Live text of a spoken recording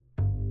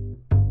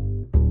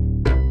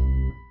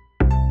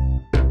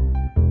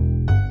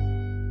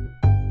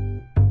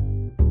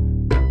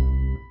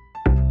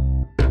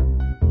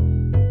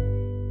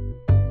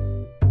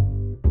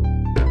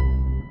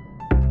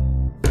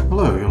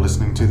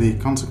to the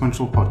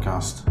Consequential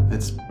Podcast.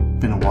 It's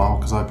been a while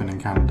because I've been in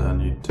Canada and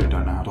you two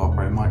don't know how to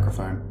operate a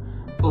microphone.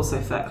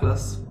 Also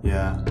feckless.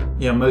 Yeah.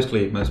 Yeah,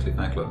 mostly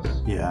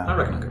feckless. Yeah. I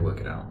reckon I could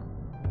work it out.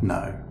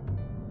 No.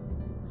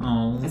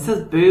 Oh. It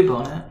says boob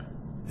on it.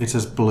 It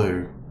says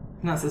blue.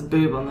 No, it says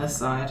boob on this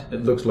side.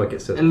 It looks like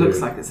it says It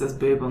looks like it says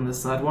boob on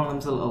this side. One of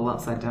them's a little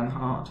upside down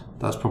heart.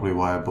 That's probably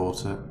why I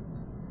bought it.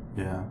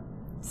 Yeah.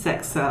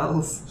 Sex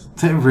sells.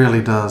 It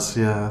really does,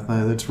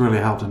 yeah. It's really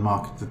helped in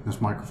marketing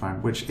this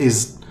microphone, which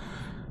is,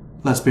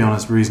 let's be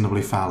honest,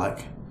 reasonably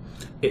phallic.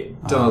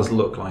 It does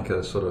look like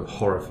a sort of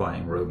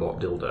horrifying robot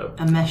dildo.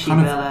 A meshy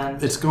Kind of- bell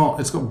end. It's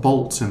got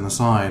bolts in the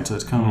side, so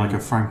it's kind of like a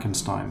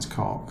Frankenstein's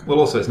cock. Well,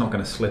 also, it's not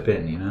going to slip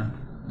in, you know?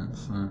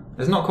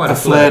 It's not quite A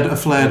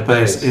flared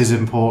base is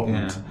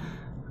important. Yeah.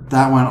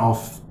 That went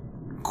off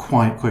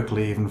quite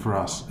quickly, even for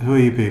us. Who are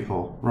you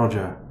people?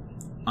 Roger.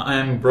 I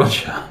am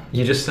Roger.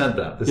 You just said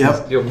that.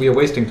 Yep. We are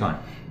wasting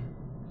time.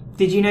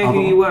 Did you know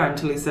who you were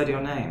until he said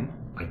your name?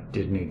 I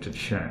did need to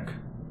check.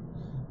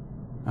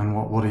 And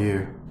what are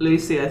you?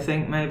 Lucy, I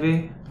think,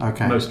 maybe.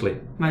 Okay. Mostly.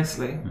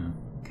 Mostly.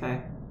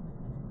 Okay.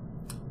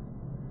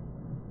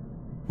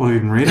 What have you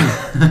been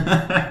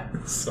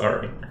reading?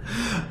 Sorry.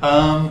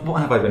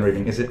 What have I been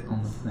reading? Is it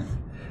on the thing?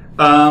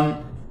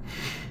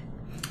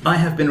 I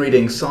have been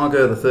reading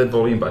Saga, the third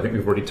volume, but I think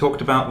we've already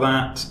talked about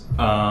that.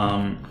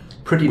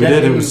 Pretty We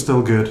Deadly. did, it was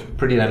still good.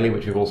 Pretty Deadly,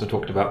 which we've also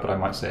talked about, but I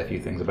might say a few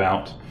things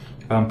about.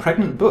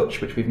 Pregnant Butch,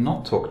 which we've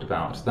not talked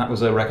about. That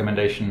was a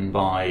recommendation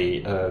by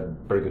a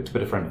very good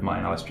Twitter friend of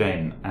mine, Alice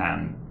Jane,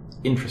 and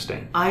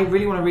interesting. I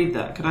really want to read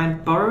that. Could I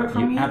borrow it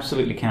from you? You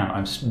absolutely can.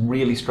 I'm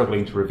really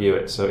struggling to review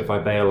it, so if I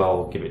bail,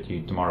 I'll give it to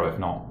you tomorrow, if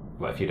not,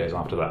 a few days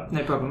after that.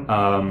 No problem.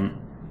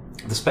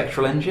 The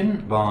Spectral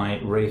Engine by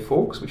Ray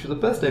Fawkes, which was a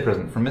birthday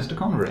present from Mr.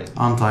 Convery.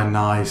 Aren't I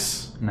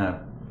nice? No.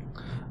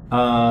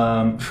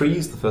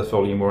 Trees, the first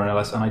volume, more or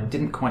less, and I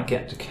didn't quite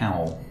get to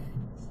Cowl.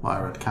 I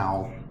read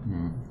Cowl.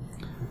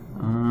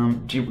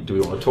 Do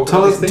we want to talk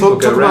about these things or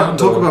go around?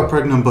 Talk about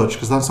Pregnant Butch,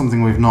 because that's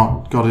something we've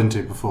not got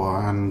into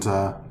before, and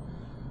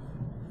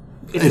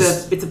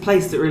It's a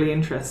place that really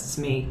interests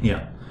me.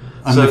 Yeah.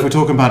 and So- if we're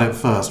talking about it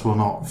first, we'll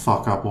not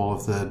fuck up all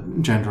of the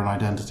gender and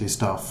identity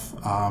stuff.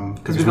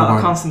 Because we've got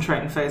our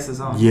concentrating faces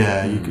on.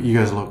 Yeah, you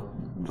guys look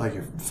like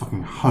you're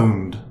fucking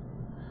honed.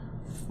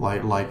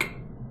 Like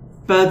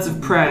Birds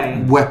of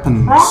prey.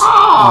 weapons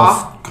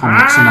of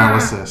comics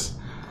analysis.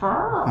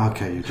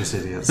 Okay, you're just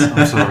idiots.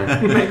 I'm sorry.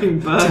 You're making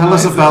bird Tell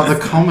us noises. about the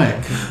comic.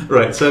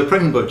 Right, so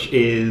Pregnant Butch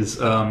is,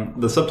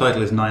 the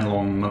subtitle is 9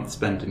 Long Months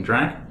Spent in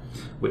Drag,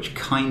 which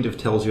kind of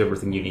tells you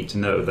everything you need to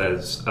know.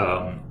 There's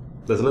a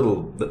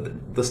little,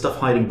 the stuff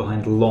hiding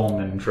behind long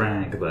and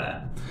drag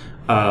there.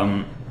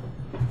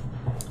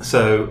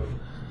 So,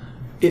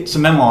 it's a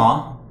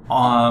memoir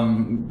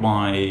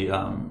by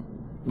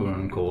a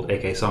woman called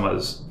A.K.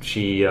 Summers.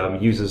 She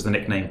uses the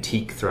nickname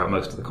Teak throughout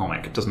most of the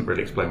comic. It doesn't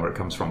really explain where it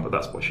comes from, but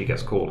that's what she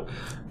gets called.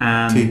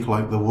 And Teak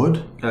like the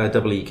wood.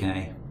 double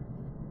E.K.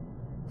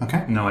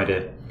 Okay. No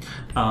idea.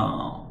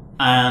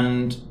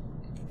 And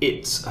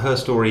it's her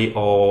story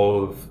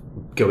of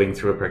going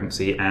through a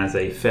pregnancy as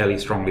a fairly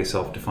strongly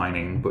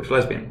self-defining butch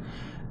lesbian.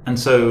 And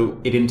so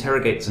it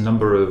interrogates a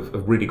number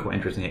of really quite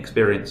interesting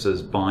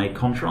experiences by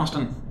contrast.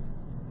 And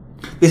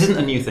this isn't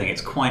a new thing.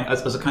 It's quite,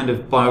 as a kind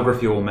of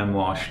biography or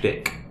memoir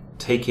shtick,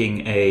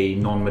 taking a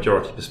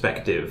non-majority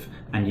perspective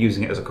and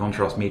using it as a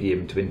contrast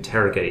medium to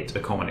interrogate a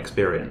common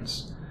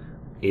experience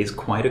is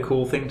quite a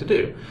cool thing to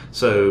do.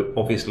 So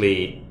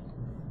obviously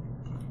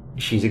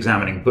she's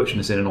examining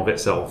butchness in and of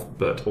itself,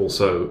 but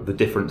also the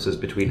differences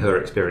between her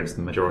experience and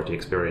the majority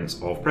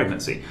experience of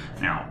pregnancy.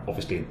 Now,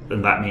 obviously,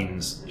 and that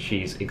means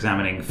she's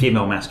examining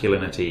female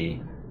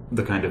masculinity,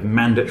 the kind of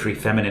mandatory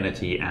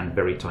femininity and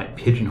very tight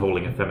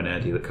pigeonholing of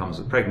femininity that comes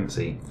with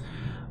pregnancy,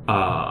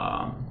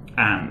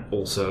 and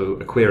also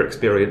a queer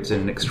experience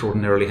in an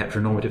extraordinarily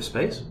heteronormative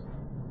space.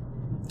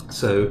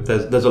 So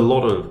there's a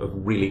lot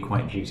of really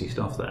quite juicy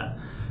stuff there.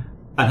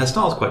 And her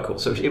style's quite cool.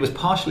 So it was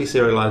partially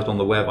serialized on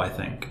the web, I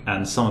think,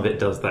 and some of it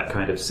does that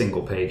kind of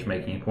single page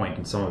making a point,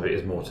 and some of it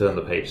is more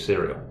turn-the-page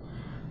serial.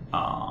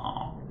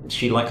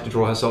 She likes to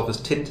draw herself as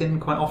Tintin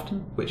quite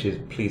often, which is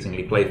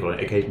pleasingly playful, and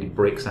it occasionally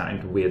breaks out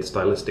into weird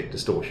stylistic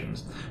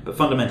distortions. But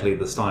fundamentally,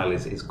 the style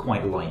is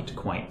quite light,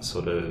 quite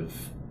sort of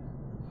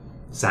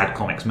sad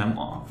comics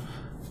memoir.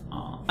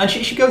 And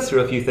she goes through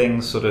a few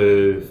things, sort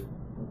of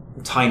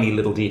tiny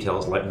little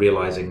details, like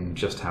realizing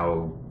just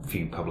how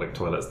few public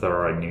toilets there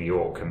are in New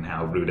York and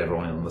how rude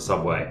everyone is on the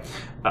subway.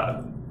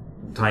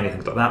 Tiny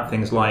things like that.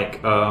 Things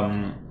like,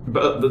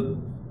 but the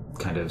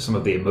kind of some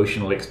of the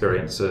emotional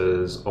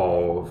experiences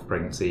of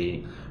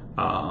pregnancy,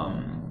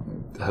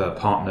 her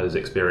partner's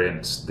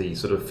experience, the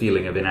sort of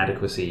feeling of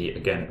inadequacy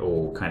again,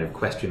 or kind of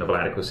questionable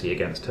adequacy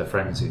against her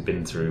friends who've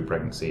been through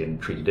pregnancy and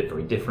treated it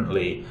very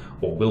differently,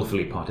 or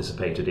willfully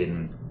participated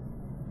in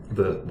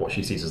what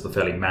she sees as the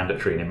fairly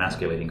mandatory and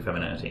emasculating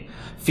femininity.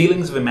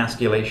 Feelings of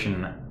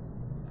emasculation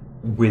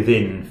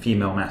within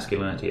female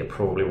masculinity are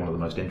probably one of the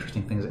most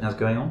interesting things it has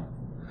going on.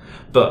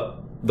 But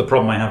the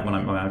problem I have when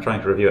I'm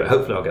trying to review it,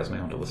 hopefully I'll get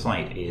something onto the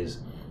site, is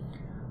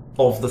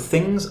of the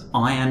things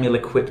I am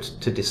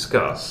ill-equipped to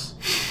discuss,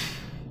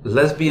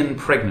 lesbian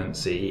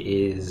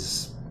pregnancy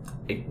is...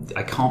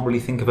 I can't really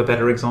think of a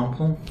better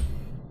example.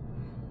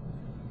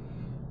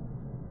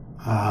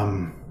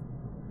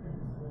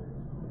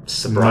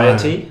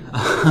 Sobriety.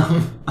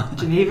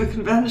 Geneva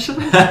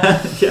Convention.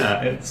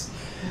 Yeah, it's...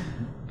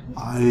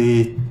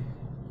 I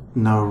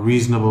know a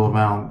reasonable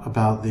amount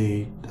about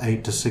the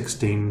 8 to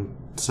 16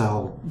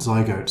 cell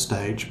zygote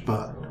stage,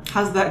 but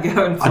How's that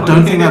going for I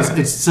don't think you?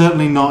 it's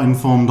certainly not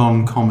informed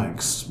on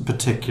comics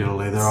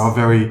particularly. There are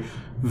very,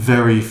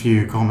 very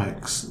few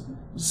comics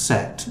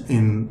set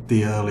in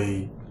the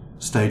early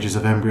stages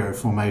of embryo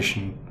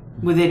formation.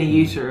 Within a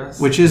uterus.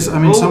 Which is, I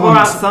mean, or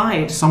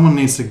outside. Someone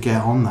needs to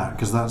get on that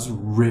because that's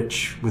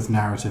rich with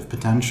narrative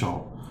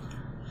potential.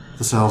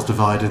 The cells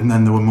divided and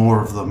then there were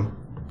more of them.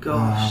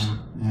 Gosh.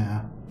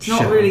 Yeah. It's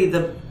not really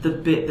the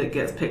bit that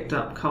gets picked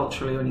up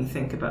culturally when you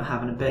think about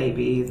having a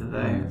baby either,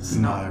 though. It's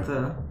not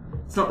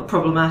the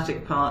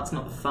problematic part, it's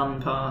not the fun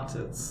part,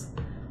 it's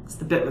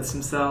the bit with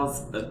some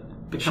cells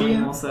becoming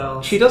more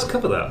cells. She does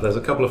cover that. There's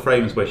a couple of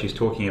frames where she's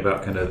talking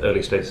about kind of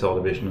early stage cell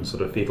division and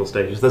sort of fetal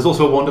stages. There's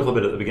also a wonderful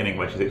bit at the beginning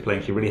where she's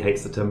explaining she really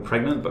hates the term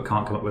pregnant but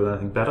can't come up with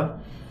anything better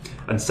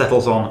and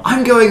settles on,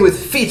 I'm going with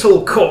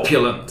fetal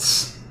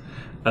corpulence.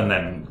 And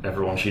then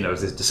everyone she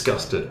knows is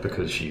disgusted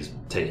because she's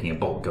taking a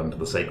bolt gun to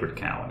the sacred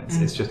cow.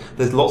 And it's just,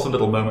 there's lots of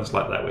little moments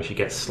like that where she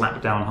gets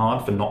slapped down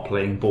hard for not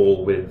playing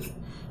ball with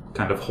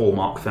kind of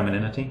hallmark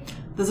femininity.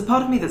 There's a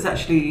part of me that's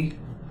actually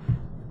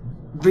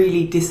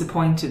really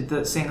disappointed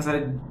that, seeing as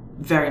I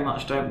very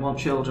much don't want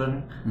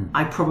children,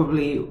 I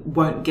probably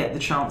won't get the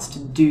chance to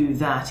do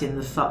that in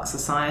the fuck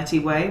society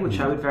way, which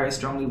I would very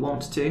strongly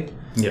want to.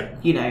 Yeah.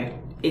 You know,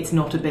 it's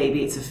not a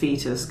baby, it's a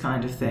fetus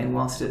kind of thing,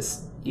 whilst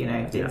it's, you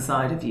know,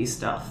 inside of you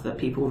stuff that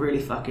people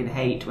really fucking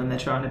hate when they're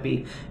trying to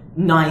be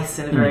nice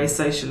in a very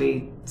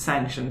socially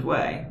sanctioned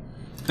way.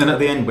 And at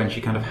the end, when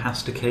she kind of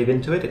has to cave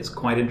into it, it's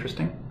quite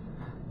interesting.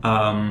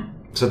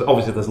 So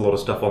obviously there's a lot of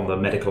stuff on the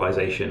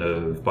medicalization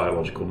of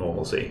biological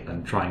normalcy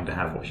and trying to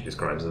have what she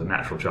describes as a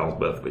natural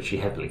childbirth, which she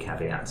heavily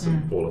caveats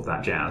and all of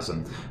that jazz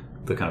and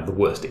the kind of the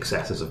worst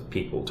excesses of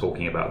people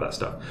talking about that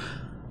stuff.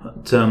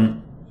 But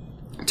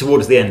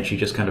towards the end, she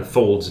just kind of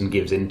folds and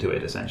gives into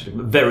it, essentially,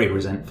 but very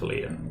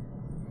resentfully. And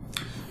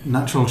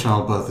natural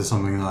childbirth is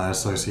something that I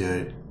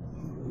associate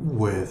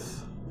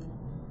with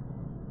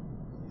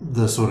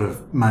the sort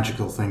of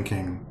magical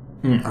thinking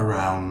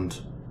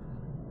around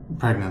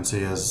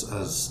pregnancy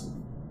as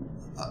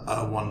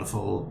a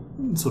wonderful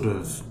sort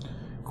of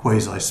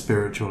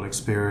quasi-spiritual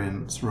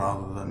experience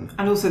rather than...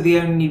 And also the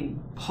only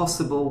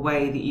possible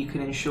way that you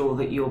can ensure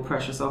that your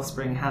precious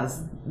offspring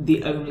has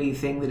the only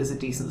thing that is a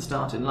decent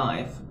start in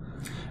life.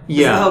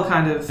 yeah, the whole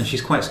kind of... And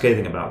she's quite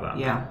scathing about that.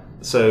 Yeah.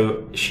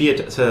 So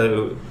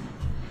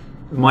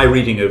my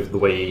reading of the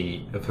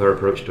way of her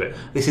approach to it,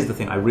 this is the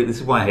thing. This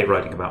is why I hate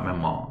writing about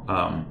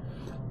memoir.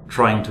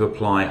 Trying to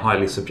apply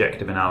highly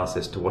subjective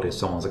analysis to what is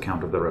someone's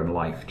account of their own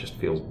life just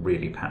feels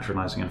really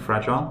patronising and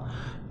fragile.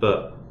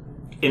 But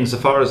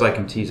insofar as I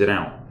can tease it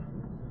out,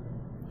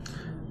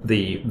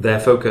 their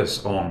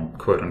focus on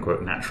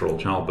quote-unquote natural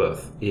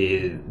childbirth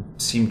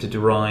seemed to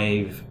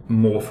derive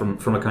more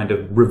from a kind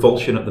of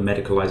revulsion at the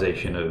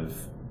medicalisation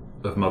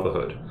of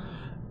motherhood.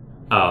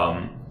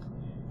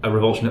 A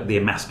revulsion at the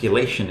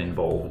emasculation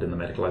involved in the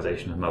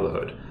medicalisation of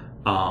motherhood.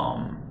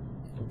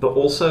 But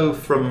also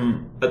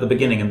from at the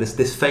beginning, and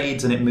this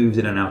fades and it moves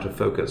in and out of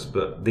focus,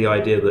 but the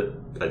idea that,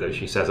 as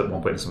she says at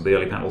one point in some of the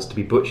early panels, to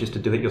be butch is to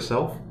do it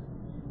yourself.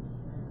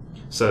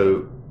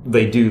 So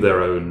they do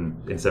their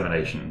own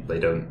insemination. They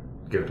don't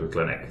go to a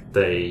clinic.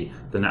 The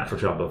natural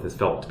childbirth is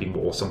felt to be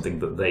more something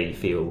that they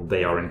feel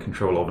they are in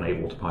control of and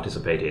able to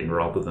participate in,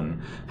 rather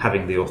than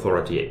having the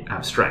authority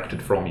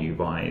abstracted from you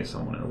by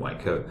someone in a white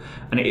coat.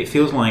 And it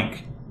feels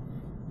like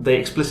they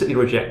explicitly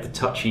reject the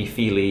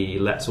touchy-feely,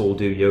 let's all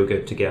do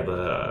yoga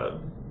together,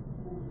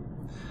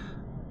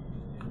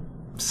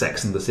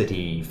 Sex and the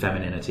City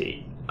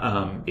femininity,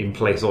 in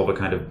place of a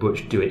kind of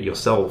butch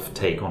do-it-yourself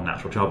take on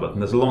natural childbirth.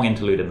 And there's a long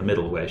interlude in the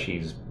middle where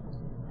she's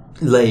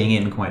laying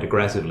in quite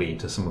aggressively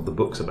to some of the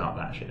books about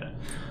that shit.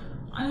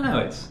 I don't know,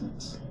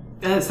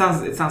 It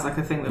sounds like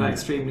a thing that I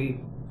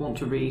extremely want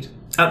to read.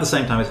 At the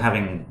same time as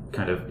having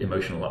kind of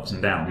emotional ups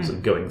and downs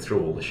and going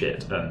through all the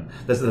shit. And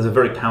there's a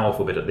very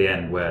powerful bit at the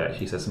end where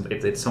she says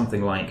it's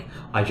something like,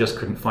 I just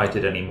couldn't fight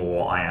it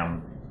anymore, I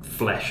am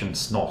flesh and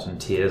snot and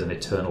tears and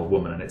eternal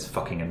woman, and it's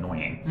fucking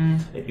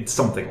annoying. It's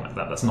something like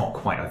that. That's not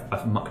quite...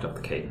 I've mucked up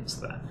the cadence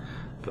there.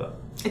 But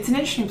it's an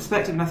interesting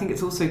perspective, and I think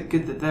it's also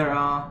good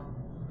that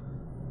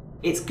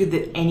it's good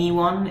that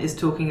anyone is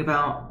talking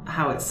about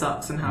how it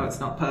sucks and how it's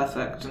not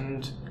perfect,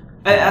 and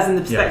as in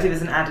the perspective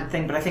is an added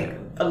thing, but I think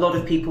a lot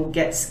of people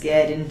get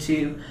scared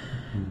into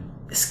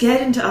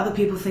other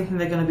people thinking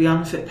they're going to be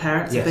unfit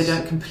parents if they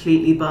don't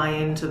completely buy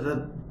into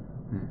the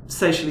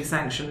socially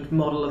sanctioned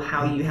model of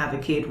how you have a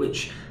kid,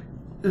 which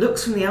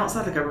looks from the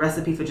outside like a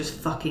recipe for just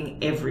fucking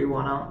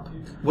everyone up.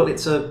 Well,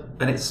 it's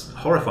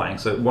horrifying.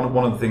 So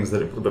one of the things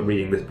that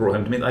reading this brought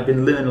home to me that I've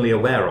been liminally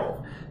aware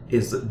of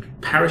is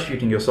that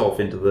parachuting yourself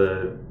into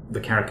the the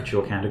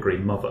caricature category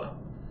mother,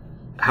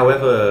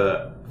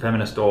 however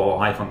feminist or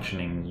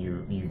high-functioning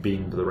you've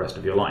been for the rest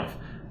of your life,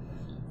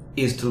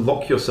 is to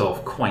lock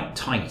yourself quite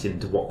tight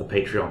into what the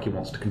patriarchy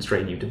wants to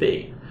constrain you to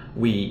be.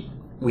 We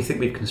think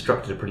we've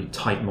constructed a pretty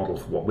tight model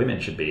for what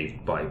women should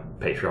be by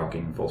patriarchy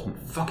enforcement.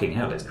 Fucking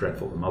hell, it's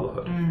dreadful for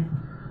motherhood.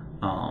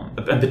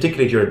 And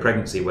particularly during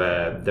pregnancy,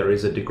 where there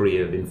is a degree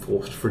of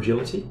enforced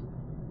fragility.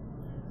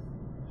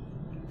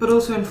 But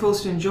also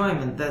enforced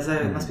enjoyment. There's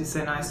it must be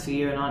so nice for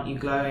you, and aren't you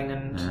glowing?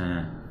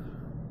 And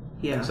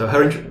yeah. So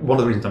one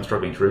of the reasons I'm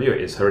struggling to review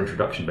it is her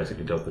introduction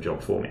basically does the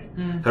job for me.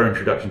 Her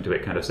introduction to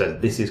it kind of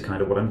says, this is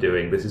kind of what I'm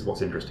doing, this is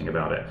what's interesting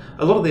about it.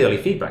 A lot of the early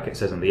feedback, it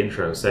says in the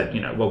intro, said,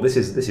 well, this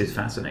is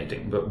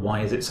fascinating, but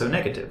why is it so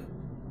negative?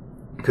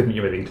 Couldn't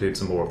you maybe include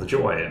some more of the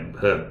joy? And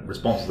her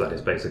response to that is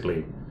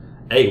basically,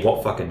 A,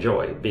 what fucking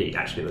joy? B,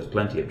 actually there's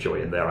plenty of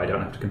joy in there, I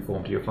don't have to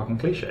conform to your fucking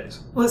cliches.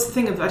 Well, it's the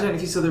thing of, I don't know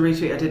if you saw the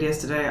retweet I did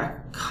yesterday, I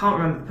can't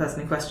remember the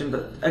person in question,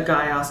 but a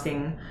guy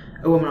asking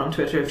a woman on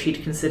Twitter if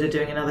she'd consider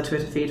doing another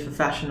Twitter feed for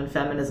fashion and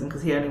feminism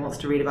because he only wants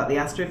to read about the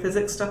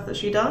astrophysics stuff that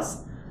she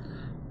does.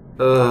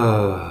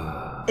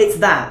 It's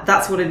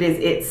that's what it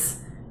is.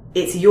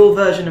 It's your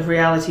version of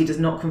reality does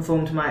not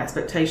conform to my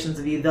expectations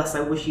of you, thus I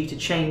wish you to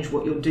change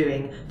what you're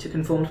doing to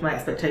conform to my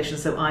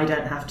expectations so I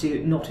don't have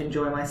to not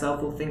enjoy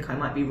myself or think I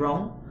might be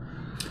wrong.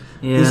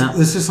 Yeah.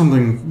 This is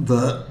something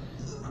that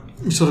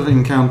you sort of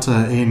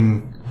encounter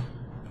in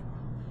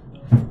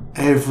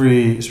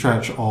every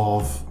stretch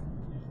of...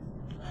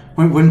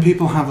 When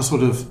people have a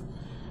sort of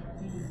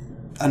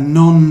a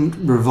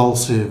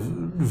non-revulsive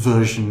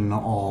version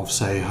of,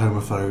 say,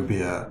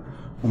 homophobia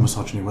or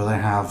misogyny, where they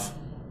have...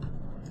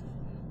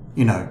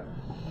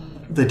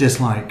 they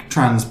dislike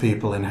trans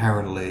people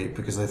inherently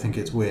because they think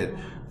it's weird.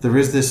 There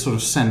is this sort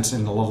of sense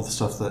in a lot of the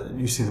stuff that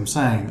you see them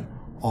saying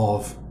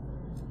of,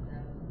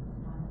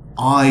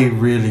 I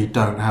really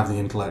don't have the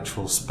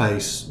intellectual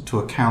space to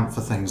account for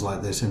things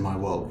like this in my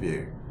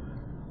worldview.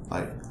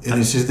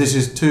 This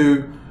is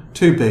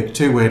too big,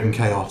 too weird and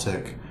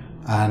chaotic,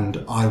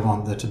 and I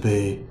want there to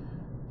be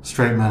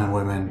straight men and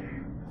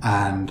women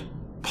and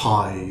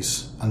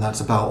pies, and that's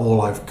about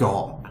all I've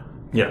got.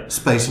 Yeah.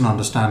 Space and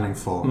understanding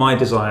for. My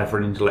desire for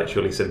an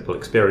intellectually simple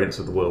experience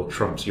of the world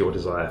trumps your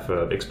desire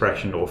for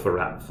expression or for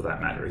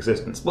that matter,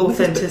 existence. Well,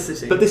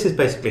 authenticity. But this is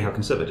basically how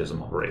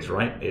conservatism operates,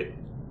 right? It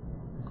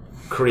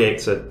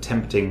creates a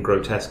tempting,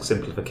 grotesque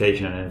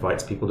simplification and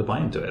invites people to buy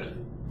into it.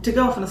 To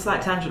go off on a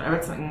slight tangent, I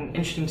read something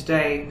interesting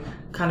today,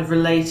 kind of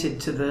related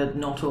to the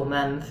not all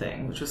men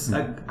thing, which was,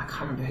 I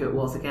can't remember who it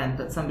was again,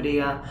 but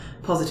somebody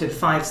posited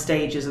 5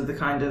 stages of the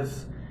kind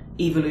of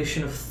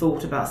evolution of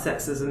thought about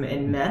sexism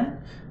in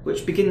men,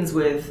 which begins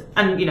with,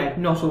 and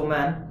not all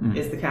men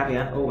is the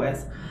caveat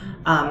always,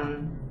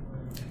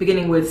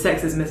 beginning with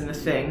sexism isn't a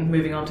thing,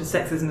 moving on to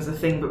sexism is a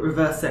thing but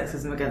reverse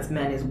sexism against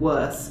men is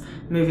worse,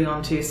 moving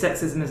on to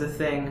sexism is a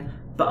thing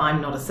but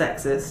I'm not a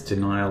sexist,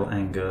 denial,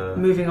 anger,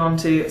 moving on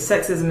to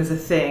sexism is a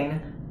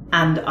thing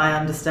and I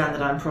understand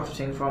that I'm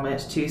profiting from it,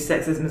 to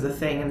sexism is a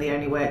thing and the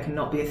only way it can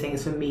not be a thing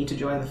is for me to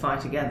join the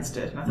fight against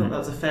it. And I thought that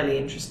was a fairly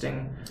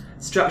interesting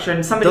structure.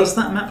 And somebody... Does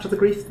that map to the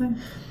grief thing?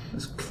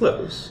 It's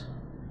close.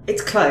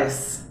 It's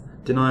close.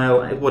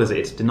 Denial, what is it?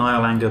 It's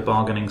denial, anger,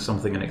 bargaining,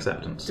 something, and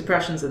acceptance.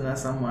 Depression's in there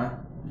somewhere.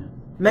 Yeah.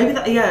 Maybe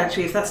that,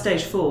 actually, if that's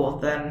stage 4,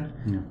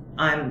 then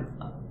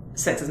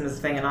sexism is a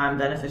thing and I'm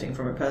benefiting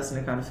from it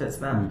personally, kind of fits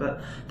that.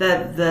 But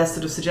their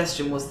sort of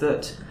suggestion was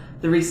that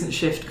the recent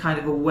shift kind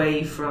of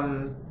away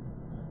from...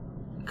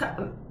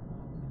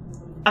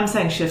 I'm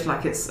saying shift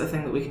like it's a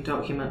thing that we can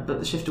document, but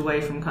the shift away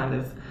from kind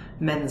of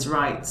men's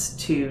rights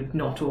to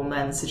not all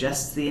men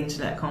suggests the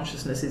internet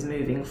consciousness is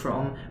moving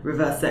from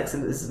reverse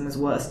sexism is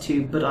worse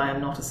to but I am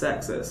not a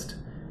sexist,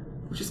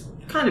 which is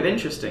kind of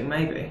interesting,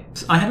 maybe.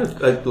 I had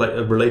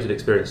a related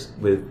experience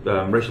with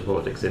racial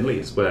politics in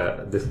Leeds,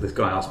 where this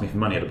guy asked me for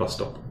money at a bus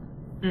stop,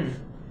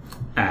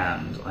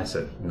 and I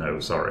said no,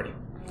 sorry,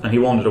 and he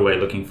wandered away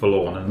looking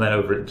forlorn, and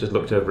then just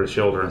looked over his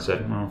shoulder and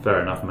said, well,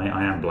 fair enough, mate,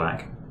 I am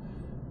black.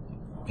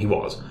 He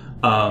was.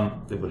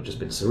 It would have just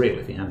been surreal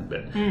if he hadn't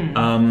been.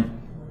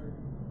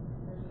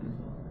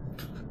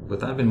 Would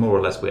that have been more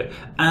or less weird?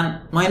 And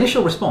my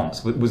initial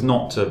response was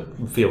not to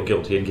feel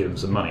guilty and give him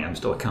some money. I'm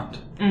still a cunt.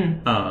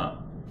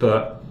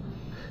 But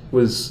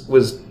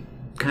was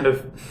kind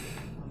of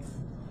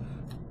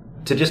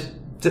to just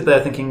sit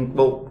there thinking,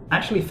 well,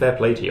 actually, fair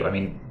play to you. I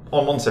mean,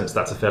 on one sense,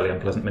 that's a fairly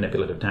unpleasant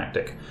manipulative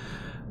tactic.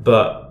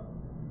 But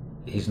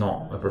he's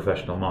not a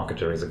professional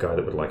marketer. He's a guy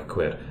that would like a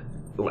quid.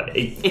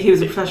 If he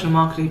was a professional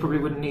marketer, he probably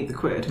wouldn't need the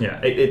quid. Yeah.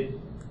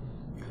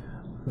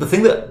 The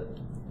thing that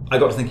I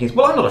got to thinking is,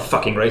 well, I'm not a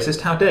fucking racist,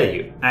 how dare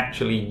you?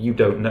 Actually, you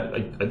don't know.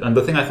 And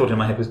the thing I thought in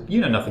my head was,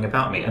 you know nothing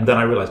about me. And then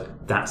I realised,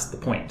 that's the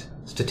point.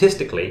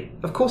 Statistically,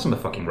 of course I'm a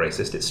fucking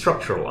racist, it's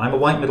structural. I'm a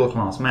white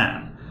middle-class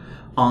man.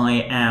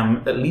 I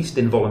am, at least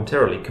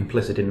involuntarily,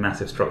 complicit in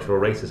massive structural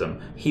racism.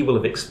 He will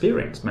have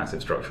experienced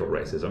massive structural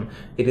racism.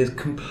 It is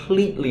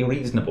completely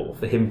reasonable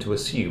for him to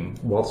assume,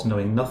 whilst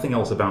knowing nothing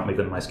else about me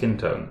than my skin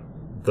tone,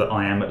 that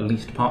I am at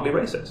least partly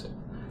racist.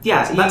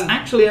 Yeah, that's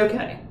actually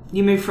okay.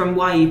 You move from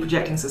why are you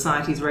projecting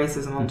society's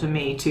racism onto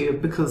me to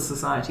because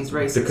society's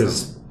racism.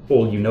 Because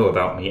all you know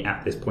about me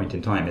at this point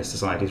in time is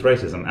society's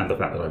racism and the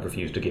fact that I've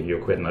refused to give you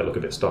a quid and I look a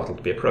bit startled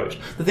to be approached.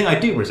 The thing I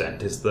do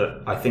resent is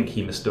that I think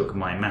he mistook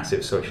my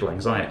massive social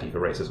anxiety for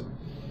racism.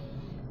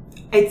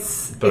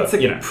 It's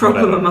a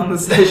problem whatever. among the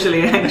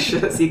socially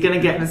anxious. You're going to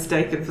get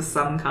mistaken for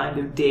some kind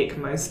of dick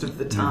most of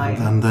the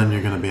time. And then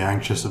you're going to be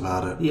anxious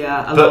about it.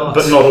 Yeah, a lot.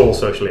 But not all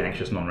socially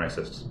anxious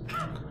non-racists.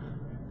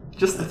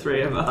 Just the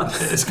three of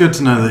us. It's good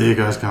to know that you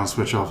guys can't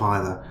switch off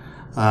either.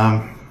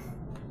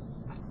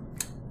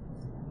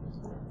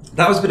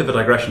 That was a bit of a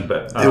digression,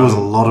 but... It was a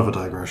lot of a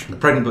digression.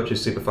 Pregnant Butch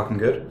is super fucking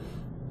good.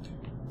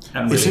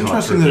 And It's really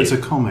hard to interesting that it's a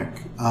review. comic.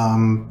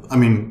 I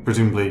mean,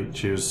 presumably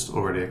she was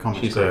already a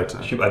comic creator.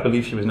 I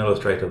believe she was an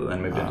illustrator that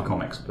then moved into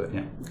comics, but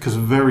yeah. Because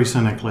very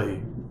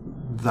cynically,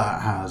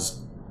 that has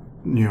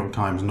New York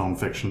Times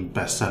non-fiction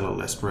bestseller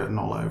list written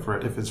all over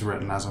it if it's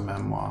written as a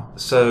memoir.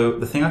 So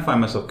the thing I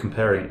find myself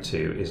comparing it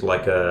to is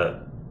like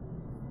a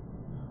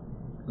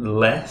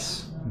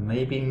less,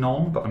 maybe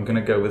non, but I'm going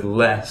to go with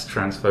less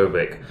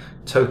transphobic,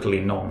 totally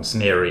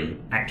non-sneery,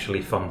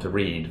 actually fun to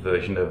read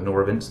version of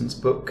Nora Vincent's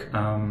book,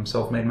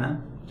 Self-Made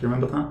Man. Do you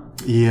remember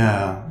that?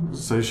 Yeah.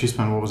 So she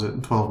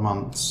spent, 12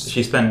 months?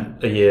 She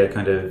spent a year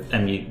kind of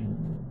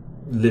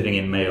living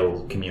in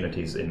male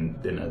communities in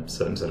a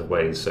certain set of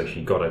ways. So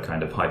she got a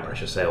kind of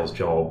high-pressure sales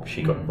job.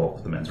 She got involved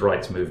with the men's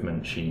rights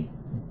movement. She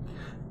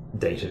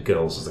dated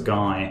girls as a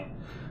guy.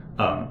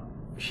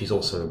 She's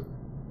also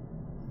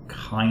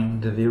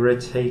kind of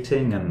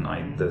irritating,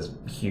 and there's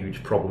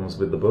huge problems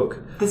with the book.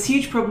 There's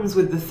huge problems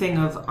with the thing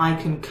of I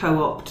can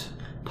co-opt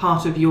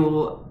part of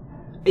your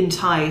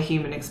entire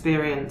human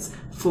experience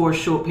for a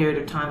short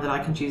period of time that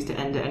I can choose to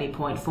end at any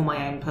point for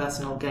my own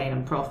personal gain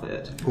and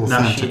profit.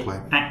 Now, she Authentically.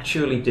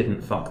 actually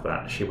didn't fuck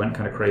that. She went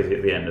kind of crazy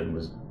at the end and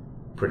was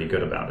pretty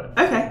good about it.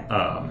 Okay.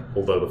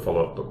 Although the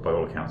follow-up book, by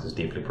all accounts, is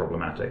deeply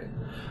problematic.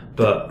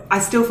 But I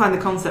still find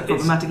the concept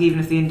problematic, even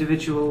if the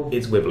individual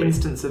it's wibbly.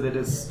 instance of it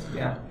is...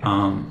 Yeah.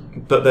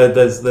 But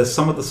there's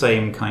some of the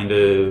same kind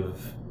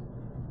of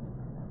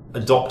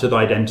adopted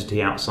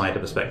identity outside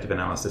of perspective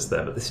analysis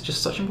there, but this is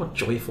just such a more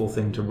joyful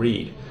thing to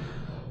read.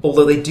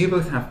 Although they do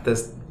both have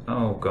this...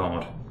 Oh,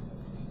 God.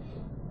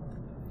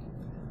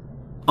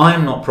 I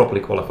am not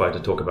properly qualified to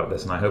talk about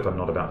this, and I hope I'm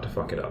not about to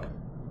fuck it up.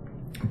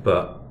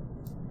 But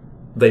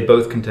they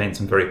both contain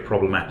some very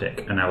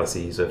problematic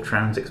analyses of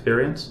trans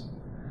experience.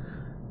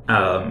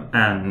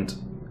 And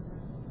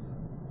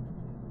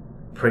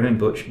Pregnant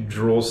Butch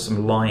draws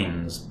some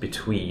lines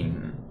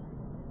between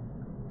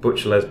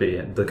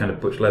the kind of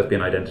butch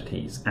lesbian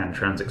identities and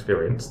trans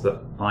experience that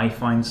I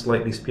find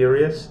slightly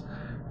spurious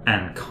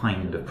and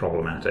kind of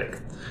problematic.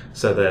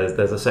 So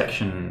there's a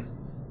section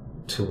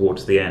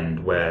towards the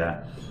end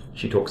where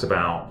she talks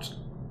about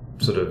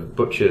sort of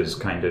butchers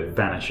kind of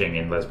vanishing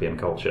in lesbian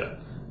culture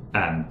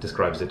and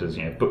describes it as,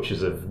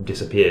 butchers have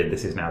disappeared,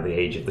 this is now the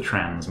age of the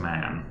trans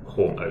man.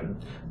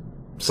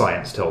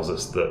 Science tells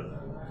us that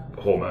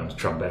hormones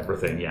trump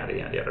everything, yada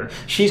yada yada.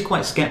 She's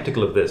quite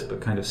sceptical of this, but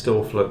kind of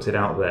still floats it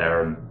out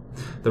there, and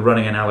the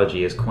running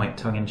analogy is quite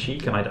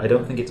tongue-in-cheek, and I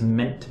don't think it's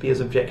meant to be as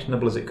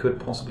objectionable as it could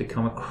possibly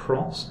come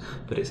across,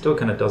 but it still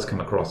kind of does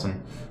come across.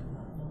 And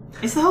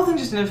Is the whole thing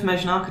just an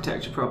information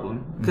architecture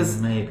problem?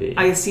 Because maybe.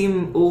 I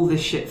assume all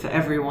this shit for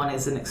everyone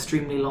is an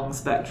extremely long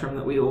spectrum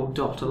that we all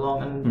dot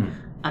along,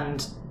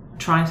 and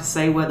trying to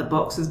say where the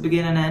boxes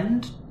begin and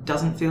end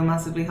doesn't feel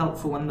massively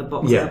helpful when the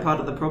boxes are part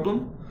of the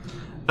problem.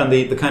 And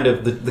the kind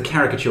of the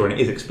caricature, and it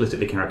is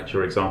explicitly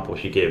caricature example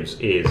she gives,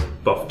 is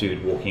buff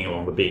dude walking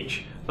along the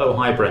beach. Oh,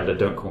 hi Brenda,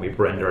 don't call me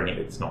Brenda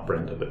anymore. It's not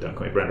Brenda, but don't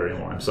call me Brenda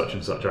anymore. I'm such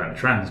and such, I'm a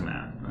trans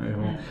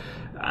man.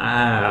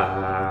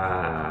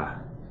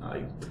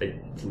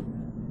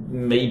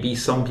 Maybe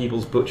some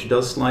people's butch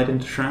does slide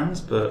into trans,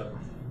 but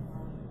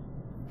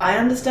I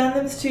understand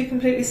them as two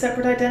completely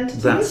separate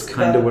identities. that's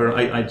kind of where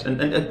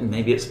and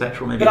maybe it's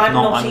spectral, maybe But it's I'm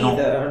not. not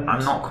either.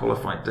 I'm not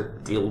qualified to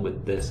deal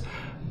with this,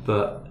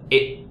 but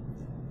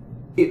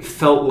it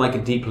felt like a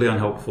deeply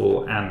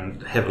unhelpful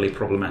and heavily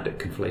problematic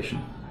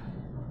conflation.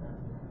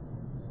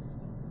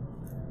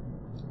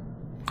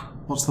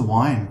 What's the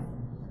wine?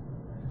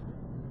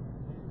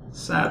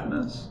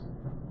 Sadness.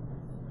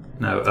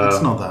 No,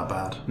 It's not that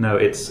bad. No,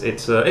 it's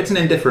an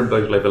indifferent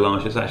Beaujolais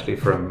Village. It's actually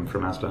from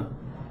Asda.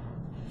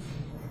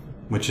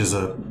 Which is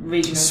a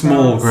Region of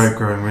small France. grape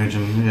growing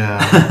region, yeah.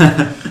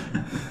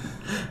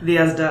 The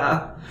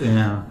Asda.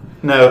 Yeah.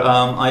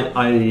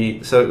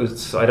 No, so it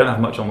was. I don't have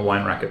much on the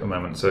wine rack at the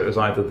moment. So it was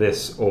either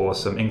this or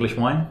some English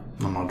wine.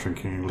 I'm not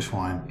drinking English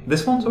wine.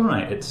 This one's all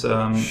right. It's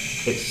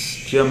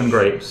German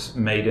grapes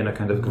made in a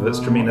kind of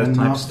Gewürztraminer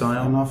type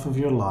style. Enough of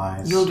your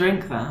lies. You'll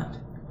drink that.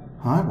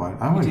 I won't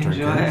drink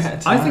enjoy it.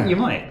 it? I think you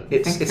might.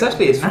 It's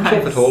from nice.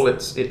 Talbot Hall.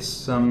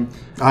 It's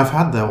I've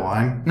had their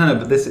wine. no,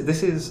 but this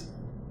is.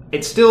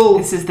 It's still.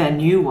 This is their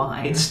new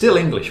wine. It's still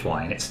English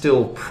wine. It's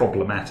still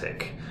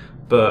problematic,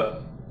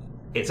 but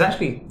it's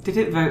actually. Did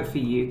it vote for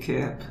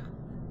UKIP?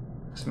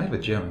 It's made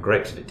with German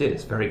grapes. If it did,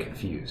 it's very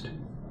confused.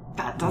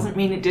 That doesn't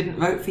mean it didn't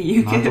vote for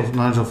UKIP.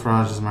 Nigel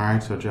Farage is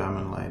married to a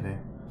German lady.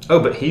 Oh,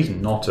 but he's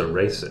not a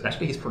racist.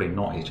 Actually, he's probably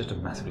not. He's just a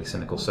massively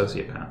cynical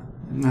sociopath.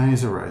 No,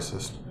 he's a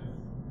racist.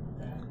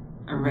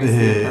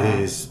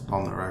 He's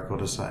on the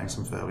record as saying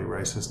some fairly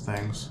racist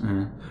things.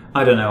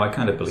 I don't know. I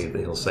kind of believe that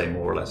he'll say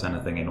more or less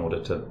anything in order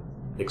to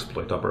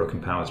exploit our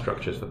broken power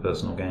structures for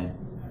personal gain.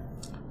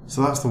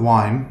 So that's the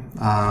wine.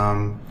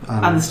 And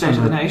the state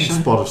of the nation.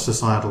 Spot of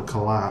societal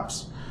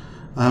collapse.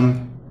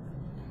 I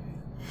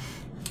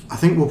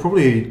think we'll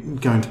probably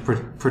go into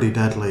Pretty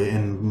Deadly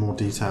in more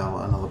detail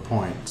at another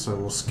point, so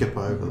we'll skip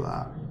over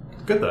that.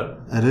 It's good, though.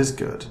 It is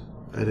good.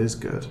 It is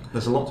good.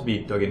 There's a lot to be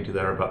dug into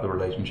there about the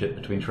relationship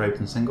between trades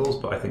and singles,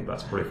 but I think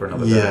that's probably for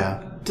another day.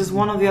 Yeah. Does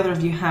one or the other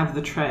of you have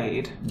the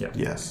trade? Yeah.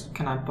 Yes.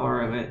 Can I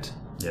borrow it?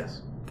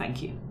 Yes.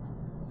 Thank you.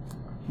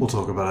 We'll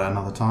talk about it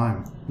another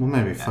time. We'll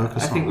maybe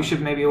focus on I think we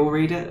should maybe all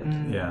read it,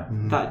 and Yeah.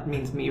 that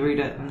means me read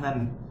it, and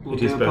then we'll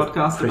It is do a both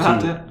podcast pretty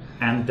about it.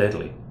 and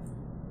deadly.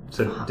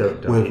 So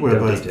don't We're don't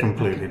both eat it.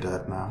 completely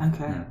dead now.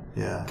 Okay.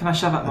 Yeah. Can I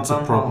shove out my That's a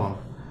bum problem.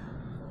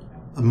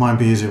 It might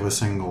be easier with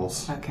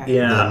singles. hole? Okay.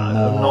 Yeah,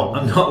 They're more-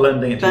 I'm not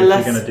lending it to They're you if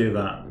less- you're going to do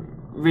that.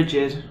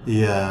 Rigid,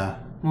 Yeah.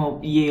 more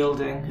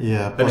yielding.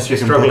 Yeah. But Plus if you you're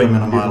can put them struggling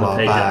in a with the Mylar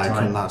page at a bag,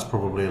 time. and that's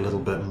probably a little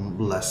bit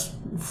less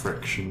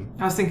friction.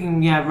 I was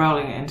thinking,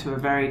 rolling it into a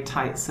very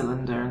tight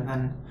cylinder and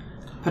then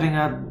putting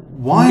a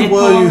Why nipple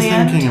were on you the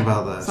thinking end.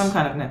 about this? Some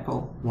kind of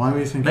nipple. Why were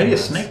you thinking Maybe a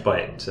this?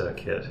 snakebite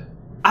kit.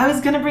 I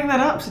was going to bring that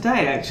up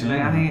today, actually.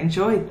 Yeah. I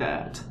enjoyed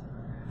that.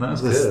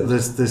 That's good.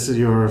 This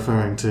you're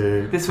referring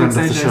to This friend of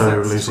the week's show,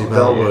 OJ Sex Lucy Talk.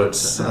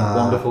 Bellwood's a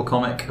wonderful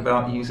comic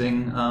about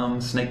using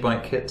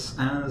snakebite kits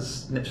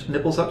as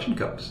nipple suction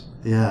cups.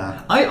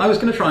 Yeah. I was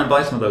going to try and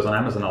buy some of those on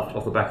Amazon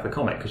off the back of the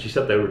comic because she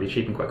said they were really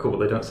cheap and quite cool, but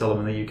they don't sell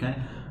them in the UK.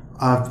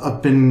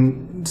 I've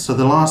been so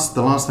the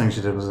last thing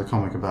she did was a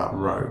comic about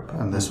rope,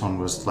 and this one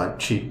was like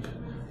cheap,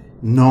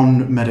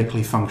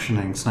 non-medically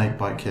functioning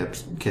snakebite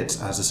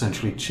kits as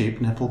essentially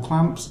cheap nipple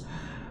clamps.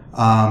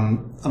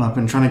 And I've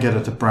been trying to get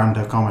her to brand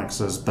her comics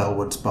as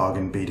Bellwood's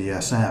Bargain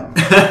BDSM.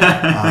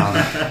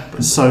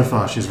 But so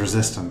far she's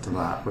resistant to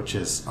that, which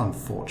is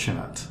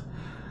unfortunate.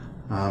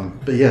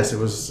 But yes, it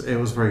was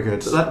very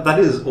good. So that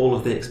is all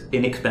of the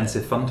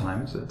inexpensive fun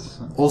times. It's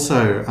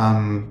Also,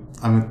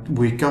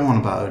 we go on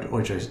about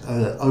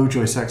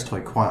Ojoy sex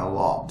toy quite a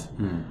lot.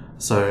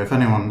 So if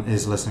anyone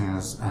is listening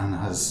and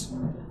has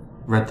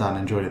read that and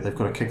enjoyed it, they've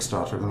got a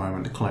Kickstarter at the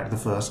moment to collect the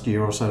first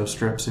year or so of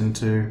strips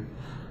into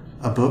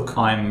a book.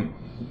 I'm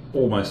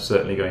almost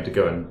certainly going to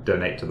go and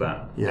donate to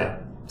that. Yeah.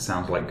 It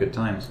sounds like good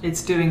times.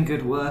 It's doing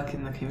good work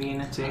in the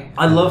community.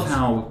 I love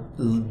how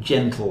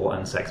gentle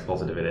and sex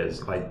positive it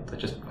is. I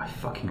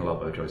fucking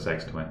love Ojoy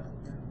Sex Toy.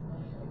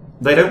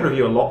 They don't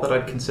review a lot that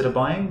I'd consider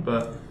buying,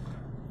 but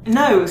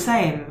No,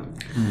 same.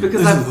 Because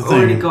This is I've the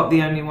already thing. got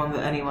the only one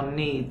that anyone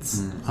needs.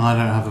 And I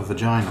don't have a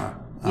vagina.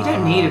 You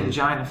don't need a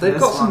vagina for they've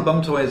this got some one.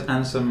 bum toys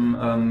and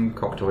some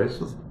cock toys.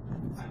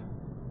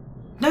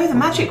 No, the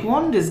magic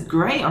wand is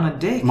great on a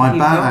dick. My if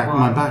you've got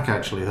one. back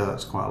actually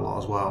hurts quite a lot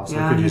as well, so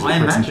Yeah, I could use it I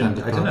for its imagine.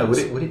 intended I don't know.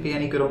 purpose. Would it be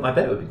any good on? I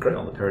bet it would be great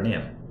on the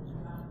perineum.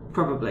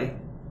 Probably.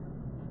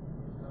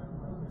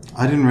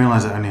 I didn't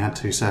realise it only had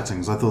 2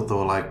 settings. I thought there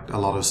were like a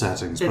lot of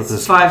settings, but It's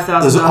there's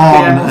 5,000 there's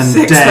RPM on or and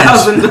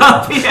 6,000 dead.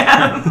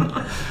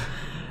 RPM.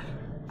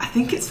 I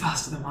think it's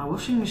faster than my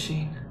washing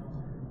machine.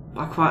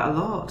 By quite a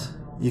lot.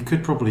 You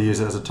could probably use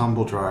it as a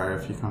tumble dryer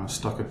if you kind of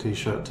stuck a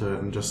t-shirt to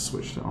it and just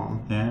switched it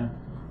on. Yeah.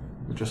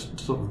 Just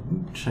sort of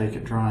shake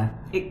it dry.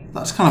 It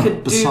That's kind could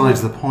of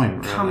besides do the point,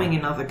 really. coming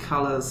in other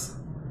colours.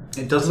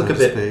 It does look So a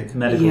to bit speak.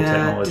 medical Yeah,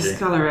 technology.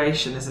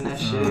 discoloration is an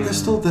issue.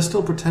 But they're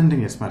still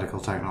pretending it's medical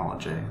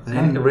technology. They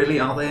And don't- really,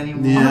 are they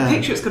anymore? Yeah. On the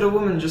picture, it's got a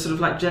woman just sort of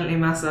like gently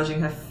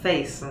massaging her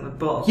face on the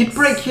box. You'd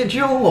break your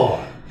jaw.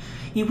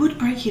 You would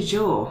break your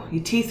jaw.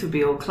 Your teeth would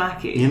be all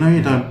clacky. You know,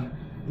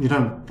 you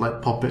don't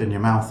like pop it in your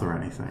mouth or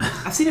anything.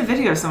 I've seen a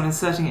video of someone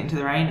inserting it into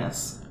their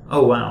anus.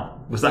 Oh wow,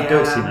 was that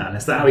Yeah. Goatsy Man?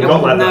 Is that how he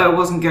got that? No, it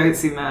wasn't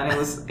Goatsy Man.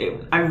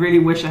 I really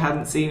wish I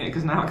hadn't seen it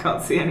because now I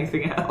can't see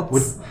anything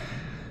else.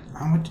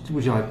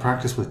 Would you like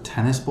practice with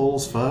tennis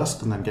balls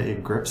first and then get your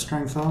grip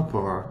strength up,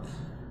 or?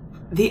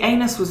 The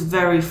anus was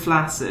very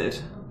flaccid.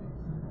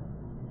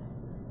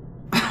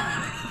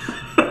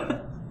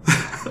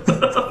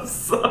 I'm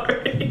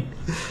sorry.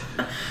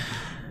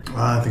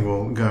 I think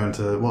we'll go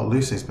into what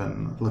Lucy's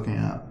been looking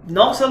at.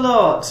 Not a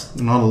lot.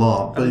 Not a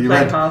lot, but I'm you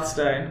playing read,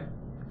 Hearthstone.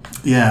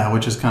 yeah,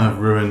 which has kind of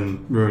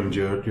ruined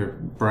your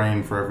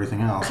brain for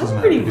everything else, It hasn't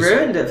hasn't it? really Because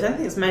ruined it. I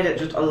think it's made it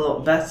just a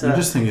lot better. you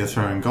just think you're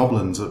throwing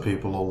goblins at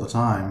people all the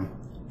time.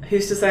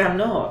 Who's to say I'm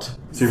not?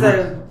 So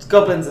So,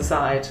 goblins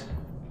aside,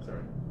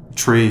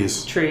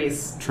 Trees,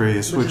 trees.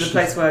 which Which is a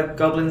place where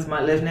goblins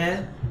might live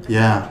near,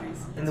 yeah,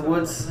 in the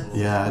woods.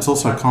 yeah. It's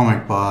also a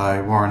comic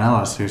by Warren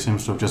Ellis, who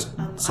seems to have just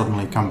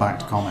suddenly come back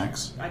to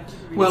comics.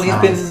 Well,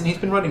 Nice. he's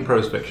been writing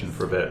prose fiction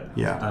for a bit.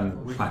 Yeah.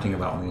 And fatting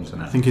about on the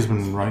internet. I think he's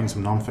been writing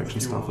some non-fiction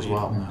stuff as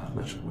well,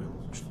 which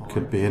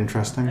could be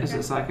interesting. Is it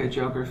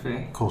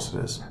psychogeography? Of course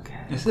it is.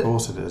 Okay. Is Of it?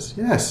 course it is.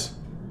 Yes.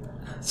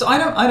 So I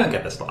don't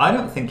get this. I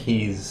don't think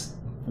he's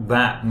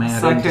that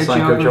mad into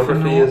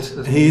Psychogeography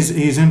psychogeography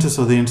He's into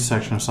sort of the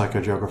intersection of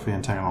psychogeography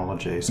and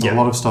technology. So a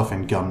lot of stuff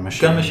in Gun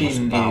Machine. Gun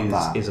Machine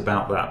is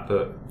about that,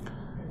 but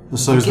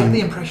so I get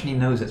the impression he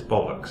knows it's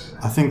bollocks.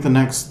 I think the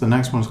next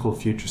one is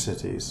called Future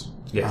Cities.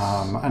 Yes.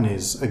 And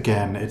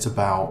it's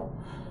about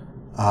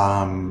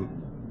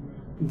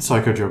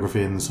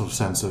psychogeography in the sort of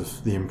sense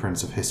of the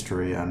imprints of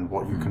history and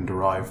what you can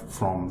derive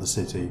from the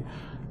city,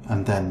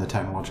 and then the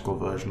technological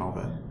version of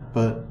it.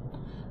 But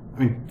I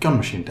mean, Gun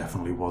Machine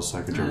definitely was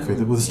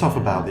psychogeography. With the stuff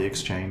about the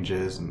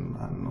exchanges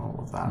and all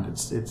of that,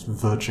 it's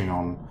verging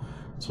on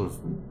sort of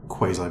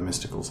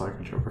quasi-mystical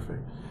psychogeography.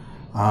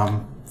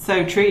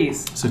 So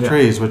trees.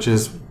 Trees, which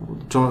is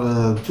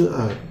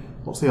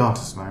what's the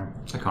artist's name?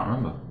 I can't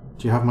remember.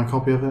 Do you have my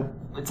copy of it?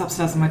 It's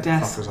upstairs on my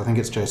desk. I think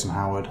it's Jason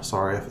Howard.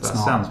 Sorry if it's That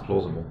not. sounds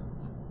plausible.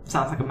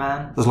 Sounds like a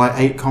man. There's like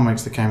 8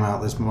 comics that came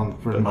out this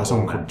month written by not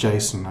someone all called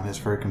Jason, and it's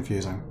very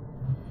confusing.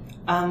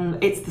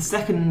 It's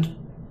the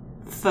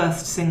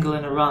first single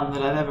in a run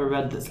that I've ever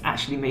read that's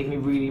actually made me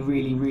really,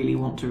 really, really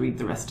want to read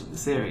the rest of the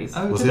series.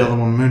 Was the other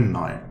one Moon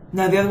Knight?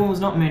 No, the other one was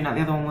not Moon Knight.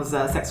 The other one was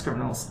Sex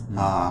Criminals.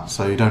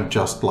 So you don't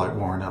just like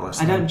Warren Ellis.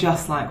 I don't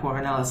just like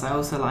Warren Ellis. I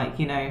also like,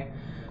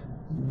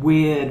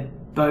 weird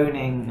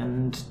boning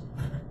and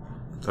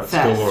That's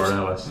theft. still Warren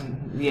Ellis.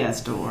 Yeah,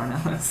 still Warren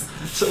Ellis.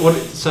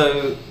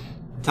 So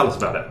tell us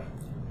about it.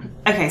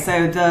 Okay,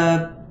 so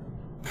the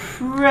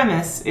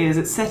premise is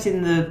it's set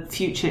in the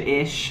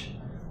future-ish,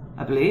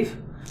 I believe.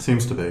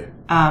 Seems to be.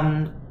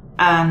 And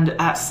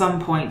at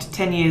some point,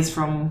 10 years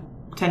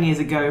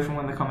ago from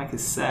when the comic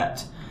is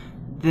set,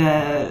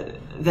 there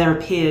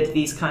appeared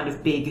these kind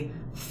of big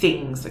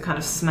things that kind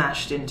of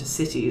smashed into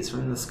cities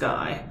from the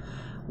sky,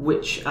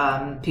 which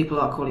people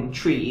are calling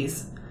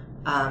trees.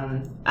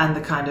 And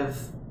the kind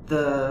of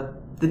the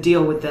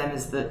deal with them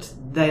is that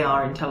they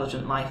are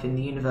intelligent life in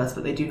the universe,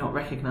 but they do not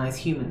recognize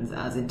humans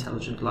as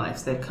intelligent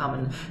lives. They've come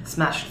and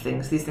smashed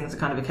things. These things are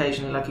kind of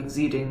occasionally like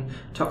exuding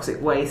toxic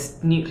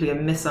waste. Nuclear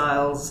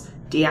missiles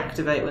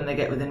deactivate when they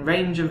get within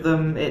range of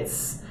them.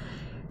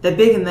 They're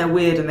big and they're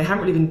weird, and they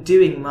haven't really been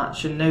doing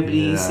much, and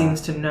nobody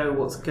seems to know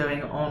what's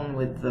going on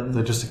with them.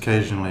 They just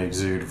occasionally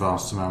exude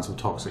vast amounts of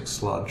toxic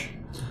sludge.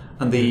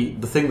 And the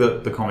thing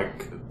that the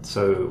comic,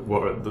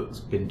 that's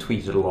been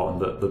tweeted a lot,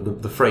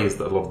 and the phrase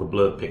that a lot of the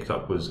blurb picked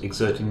up was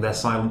exerting their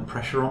silent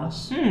pressure on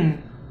us,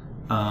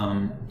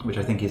 which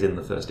I think is in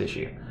the first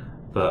issue.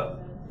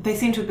 But they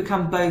seem to have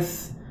become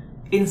both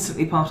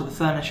instantly part of the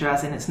furniture,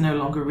 as in it's no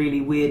longer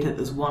really weird that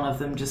there's one of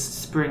them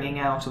just springing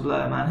out of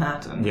Lower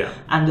Manhattan. Yeah.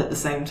 And at the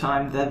same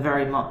time, they're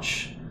very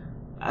much,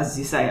 as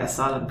you say, a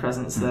silent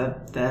presence.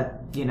 They're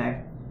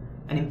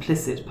an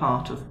implicit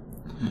part of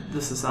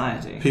the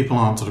society. People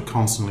aren't sort of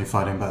constantly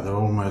fighting back. They're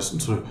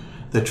almost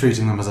they're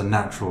treating them as a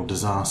natural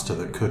disaster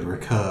that could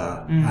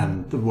recur.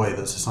 And the way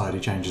that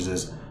society changes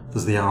is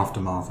there's the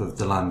aftermath of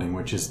the landing,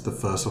 which is the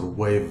first sort of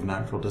wave of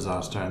natural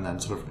disaster, and then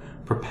sort of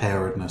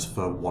preparedness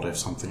for what if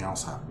something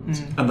else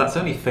happens. And that's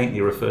only faintly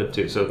referred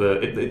to. So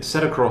it's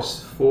set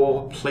across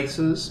 4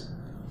 places,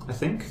 I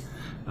think.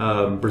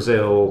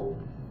 Brazil,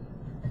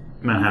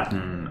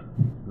 Manhattan,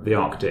 the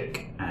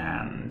Arctic,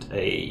 and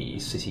a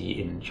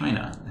city in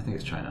China. I think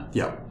it's China.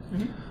 Yeah.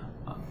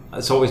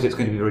 So obviously it's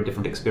going to be very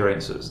different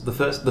experiences. The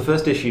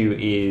first issue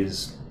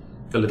is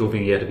a little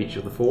vignette of each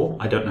of the 4.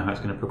 I don't know how it's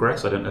going to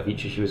progress. I don't know if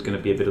each issue is going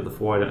to be a bit of the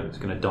 4. I don't know if it's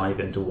going to dive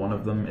into one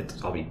of them.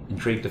 I'll be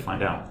intrigued to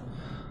find out.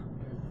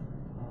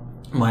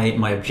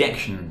 My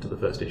objection to the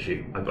first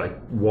issue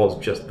was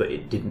just that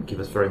it didn't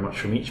give us very much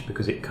from each,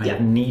 because it kind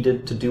of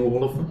needed to do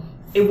all of them.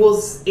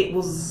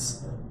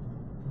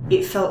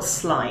 It felt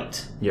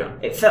slight. Yeah.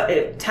 It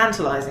felt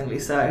tantalizingly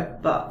so,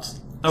 but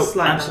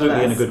slight absolutely,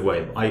 in a nonetheless. good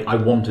way. I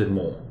wanted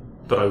more,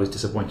 but I was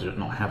disappointed at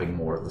not having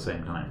more at the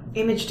same time.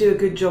 Image do a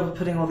good job of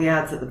putting all the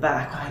ads at the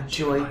back. I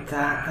enjoyed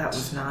that. That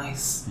was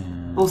nice.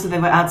 Also, they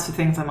were ads for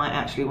things I might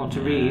actually want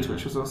to read,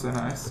 which was also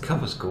nice. The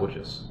cover's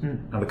gorgeous.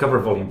 And the cover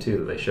of Volume 2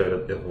 that they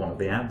showed of one of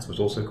the ads was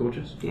also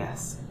gorgeous.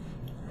 Yes.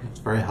 It's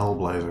very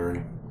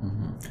Hellblazer-y.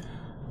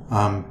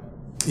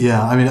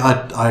 Yeah, I mean,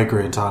 I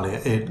agree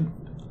entirely.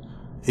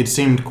 It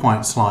seemed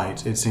quite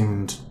slight. It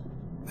seemed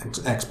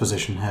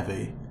exposition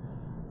heavy.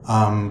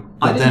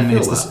 But then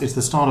it's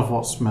the start of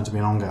what's meant to be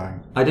an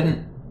ongoing.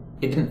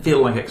 It didn't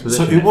feel like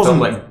exposition. So it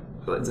wasn't felt like,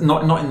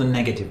 not in the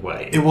negative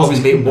way. It wasn't.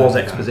 Obviously, it was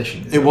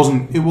exposition. It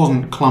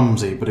wasn't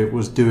clumsy, but it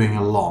was doing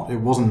a lot. It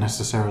wasn't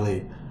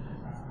necessarily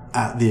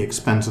at the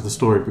expense of the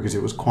story, because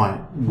it was quite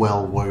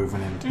well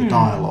woven into the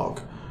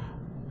dialogue.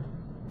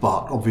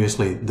 But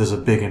obviously, there's a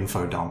big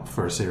info dump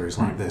for a series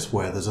like this,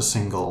 where there's a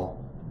single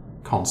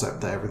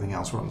concept that everything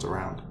else runs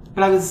around.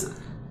 But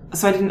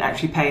I didn't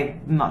actually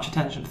pay much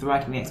attention to the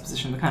writing, the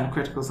exposition, the kind of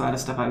critical side of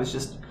stuff. I was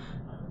just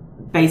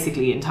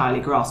basically entirely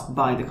grasped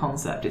by the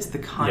concept. It's the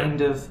kind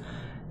of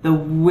the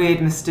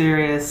weird,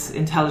 mysterious,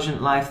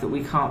 intelligent life that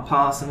we can't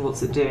pass, and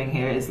what's it doing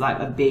here is like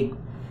a big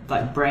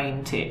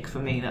brain tick for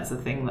me. That's the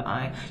thing that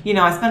I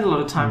spend a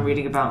lot of time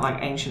reading about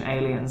like ancient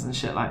aliens and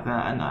shit like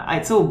that, and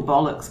it's all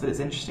bollocks, but it's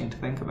interesting to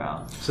think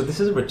about. So this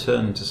is a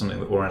return to something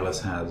that Warren Ellis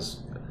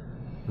has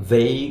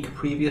vague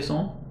previous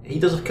on. he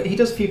does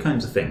a few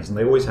kinds of things, and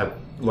they always have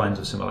lines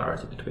of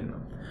similarity between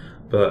them.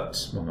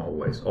 But well, not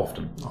always,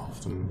 often.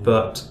 Often.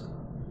 But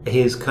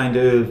his kind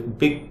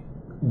of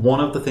one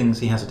of the things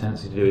he has a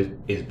tendency to do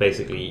is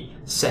basically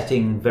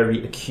setting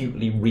very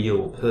acutely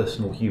real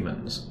personal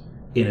humans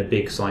in a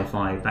big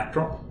sci-fi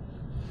backdrop.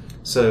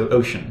 So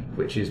Ocean,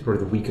 which is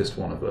probably the weakest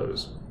one of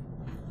those,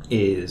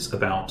 is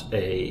about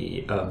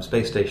a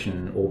space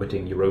station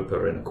orbiting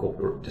Europa in a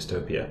corporate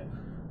dystopia,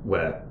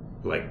 where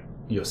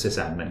your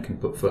sysadmin can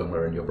put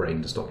firmware in your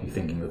brain to stop you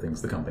thinking the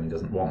things the company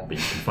doesn't want, but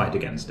you can fight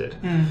against it.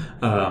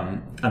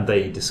 And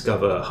they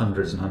discover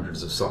hundreds and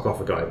hundreds of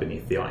sarcophagi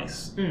beneath the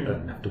ice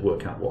and have to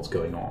work out what's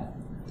going on.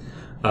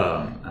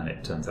 And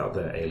it turns out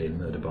they're alien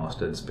murder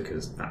bastards,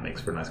 because that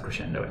makes for a nice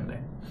crescendo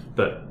ending.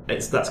 But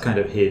that's kind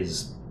of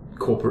his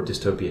corporate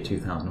dystopia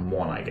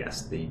 2001, I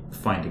guess, the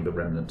finding the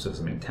remnants of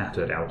something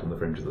tattered out on the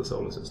fringe of the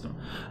solar system.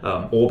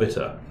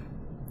 Orbiter,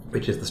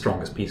 which is the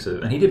strongest piece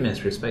of... And he did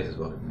Ministry of Space as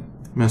well, didn't he?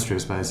 Ministry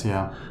of Space,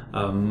 yeah.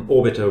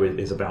 Orbiter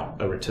is about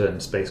a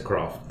returned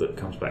spacecraft that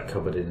comes back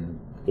covered in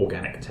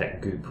organic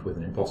tech goop with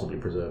an impossibly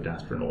preserved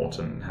astronaut,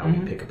 and how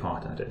you pick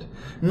apart at it.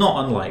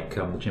 Not unlike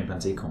the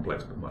Chimpanzee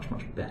Complex, but much,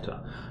 much better.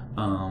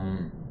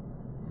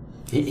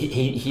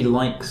 He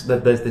likes...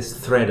 There's this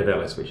thread of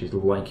Ellis which is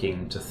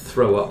liking to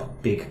throw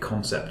up big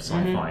concept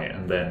sci-fi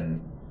and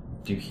then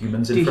do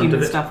humans in front of it. Do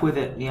human stuff with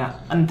it, yeah.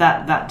 And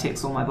that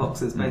ticks all my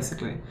boxes,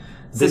 basically.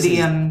 So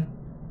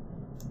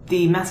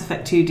the Mass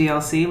Effect 2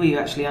 DLC, where you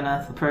actually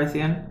unearth the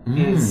Prothean,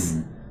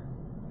 is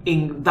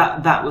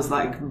that was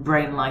like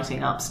brain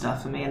lighting up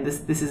stuff for me. And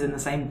this is in the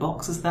same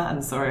box as that.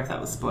 And sorry if that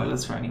was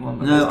spoilers for anyone.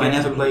 But no, I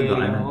never played that.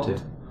 I meant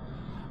to.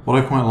 What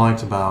I quite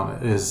liked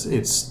about it is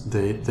it's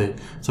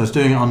so it's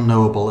doing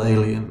unknowable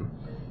alien,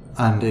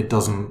 and it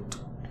doesn't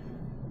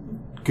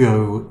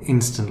go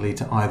instantly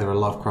to either a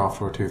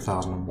Lovecraft or a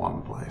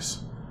 2001 place,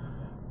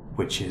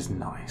 which is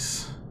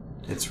nice.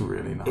 It's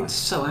really nice. It's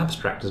so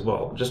abstract as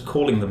well. Just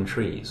calling them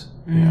trees,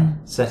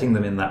 setting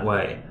them in that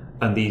way,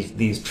 and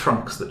these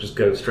trunks that just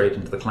go straight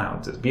into the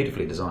clouds. It's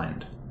beautifully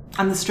designed.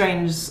 And the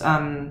strange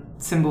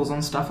symbols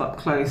on stuff up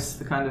close.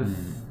 The kind of.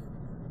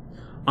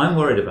 I'm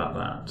worried about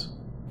that.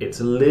 It's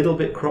a little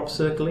bit crop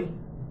circle-y.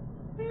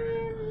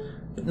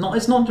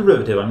 It's not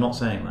derivative. I'm not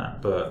saying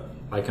that, but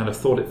I kind of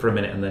thought it for a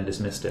minute and then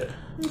dismissed it.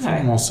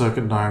 Okay. More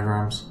circuit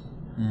diagrams.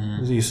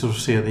 You sort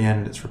of see at the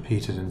end it's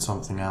repeated in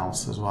something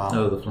else as well.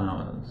 Oh, the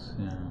flowers,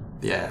 yeah.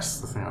 Yes,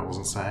 the thing I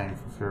wasn't saying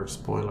for fear of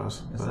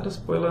spoilers. Is that a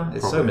spoiler?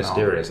 It's so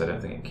mysterious, not. I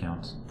don't think it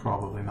counts.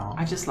 Probably not.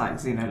 I just like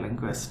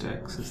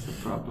xenolinguistics is the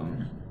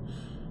problem.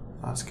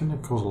 That's going to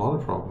cause a lot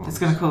of problems. It's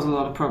going to cause a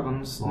lot of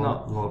problems,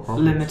 not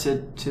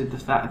limited to the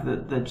fact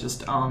that there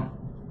just aren't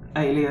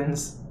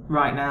aliens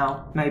right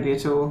now, maybe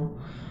at all.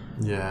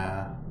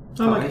 Yeah.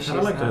 I like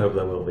to hope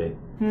there will be,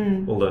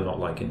 although not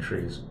like in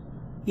trees.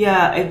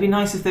 Yeah, it'd be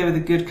nice if they were the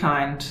good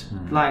kind,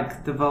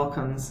 like the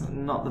Vulcans,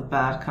 not the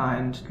bad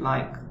kind,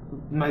 like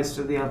most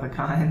of the other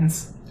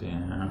kinds.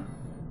 Yeah.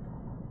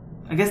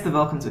 I guess the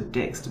Vulcans were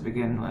dicks to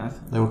begin with.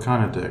 They were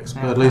kind of dicks,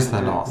 but at least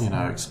they're not,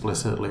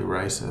 explicitly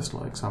racist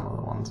like some of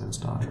the ones in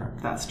Star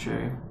Trek. That's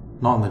true.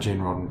 Not in the Gene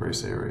Roddenberry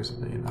series,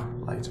 but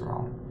later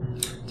on.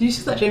 Did you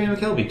see that Jamie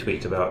McKelvey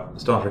tweet about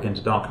Star Trek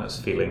Into Darkness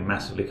feeling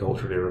massively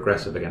culturally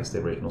regressive against the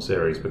original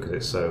series because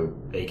it's so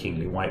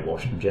achingly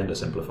whitewashed and gender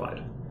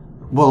simplified?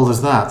 Well,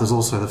 there's that. There's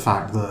also the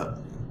fact that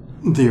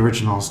the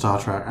original Star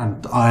Trek,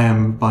 and I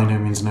am by no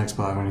means an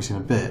expert, I've only seen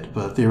a bit,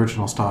 but the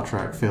original Star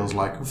Trek feels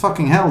like,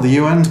 fucking hell, the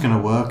UN's going to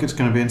work, it's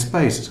going to be in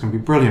space, it's going to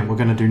be brilliant, we're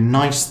going to do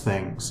nice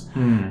things.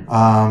 And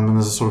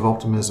there's a sort of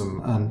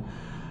optimism. And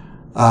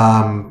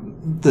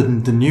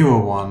the newer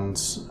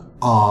ones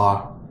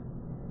are,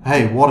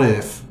 hey, what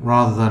if,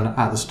 rather than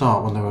at the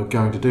start when they were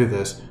going to do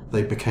this,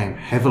 they became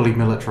heavily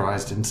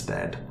militarized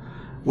instead?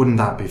 Wouldn't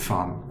that be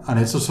fun? And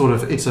it's a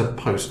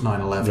post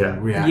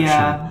 9/11 reaction.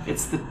 Yeah,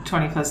 it's the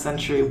 21st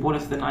century. What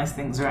if the nice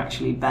things are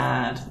actually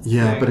bad?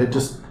 Yeah, but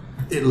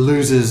it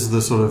loses the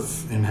sort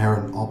of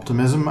inherent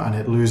optimism, and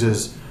it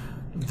loses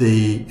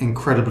the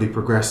incredibly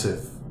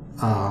progressive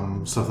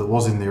stuff that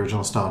was in the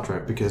original Star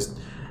Trek, because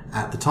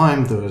at the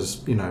time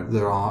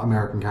there are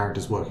American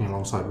characters working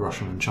alongside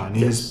Russian and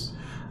Chinese. Yes.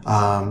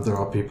 There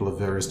are people of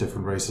various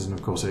different races, and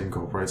of course it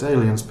incorporates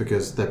aliens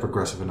because they're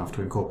progressive enough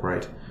to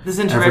incorporate. There's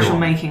interracial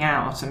everyone. Making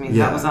out. I mean,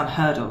 that was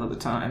unheard of at the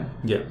time.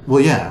 Yeah. Well,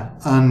 yeah,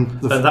 and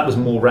that was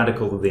more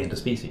radical than the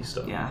interspecies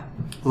stuff. Yeah.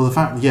 Well, the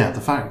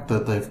fact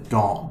that they've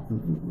got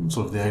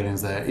sort of the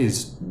aliens there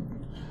is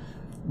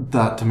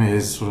that to me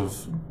is sort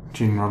of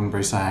Gene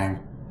Roddenberry saying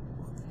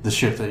the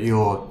shit that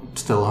you're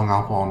still hung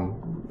up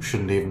on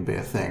shouldn't even be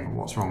a thing.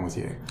 What's wrong with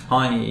you?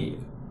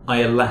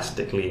 I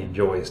elastically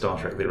enjoy Star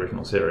Trek, the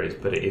original series,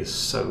 but it is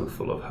so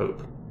full of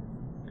hope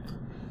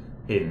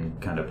in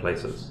kind of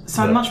places.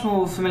 So I'm much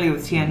more familiar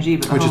with TNG,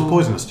 but which is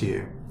poisonous to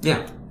you.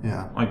 Yeah.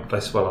 Yeah. I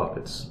swell up.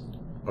 It's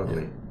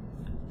ugly.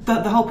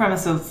 The whole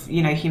premise of,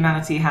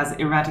 humanity has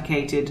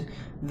eradicated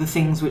the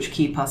things which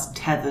keep us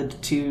tethered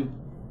to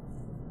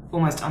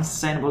almost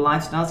unsustainable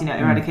lifestyles,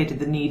 eradicated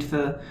the need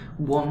for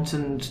want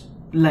and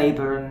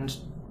labour and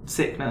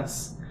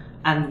sickness.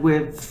 and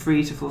we're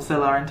free to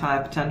fulfill our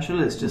entire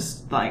potential is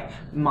just like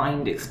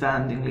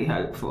mind-expandingly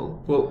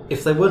hopeful. Well,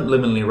 if they weren't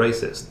liminally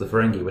racist, the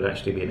Ferengi would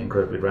actually be an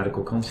incredibly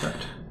radical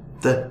concept.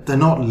 They're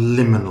not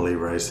liminally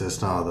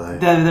racist, are they?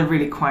 They're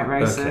really quite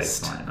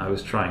racist. Okay, fine. I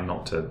was trying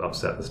not to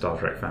upset the Star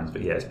Trek fans,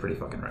 but yeah, it's pretty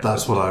fucking racist.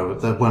 That's what I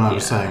would. When I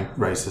was saying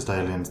racist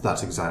aliens,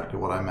 that's exactly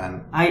what I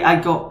meant. I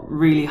got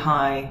really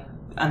high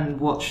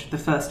and watched the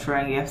first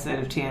Ferengi episode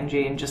of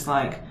TNG and just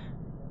like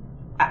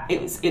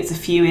it's a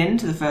few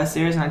into the first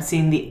series, and I'd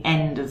seen the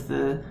end of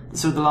the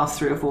sort of the last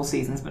 3 or 4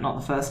 seasons, but not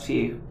the first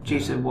few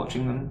due to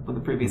watching them with a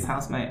previous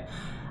housemate.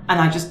 And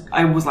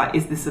I was like,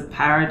 is this a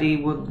parody?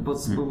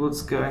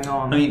 What's going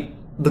on? I mean,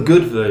 the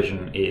good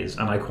version is,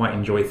 and I quite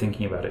enjoy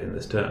thinking about it in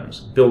this terms,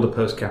 build a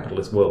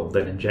post-capitalist world,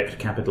 then inject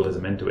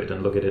capitalism into it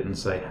and look at it and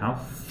say, how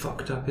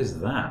fucked up is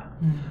that?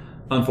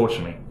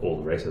 Unfortunately,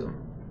 all the racism.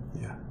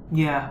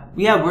 Yeah,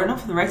 we're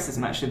enough for the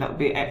racism, actually. That would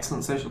be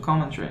excellent social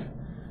commentary.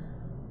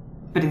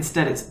 But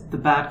instead it's the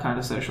bad kind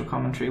of social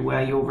commentary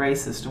where you're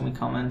racist and we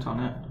comment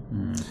on it.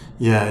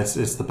 Yeah,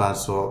 it's the bad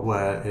sort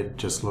where it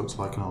just looks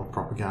like an old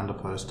propaganda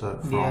poster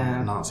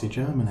from Nazi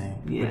Germany,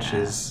 which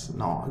is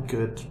not a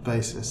good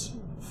basis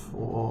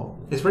for...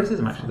 Is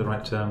racism actually the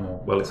right term? Or,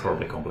 well, it's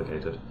horribly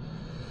complicated.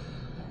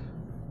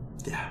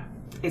 Yeah.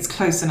 It's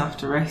close enough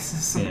to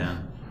racism. Yeah.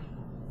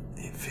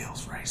 It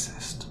feels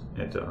racist.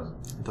 It does.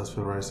 It does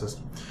feel racist.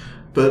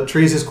 But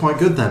Trees is quite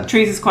good then.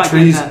 Trees is quite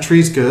good then.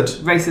 Trees good.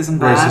 Racism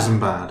bad. Racism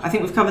bad. I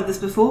think we've covered this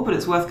before, but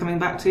it's worth coming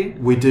back to.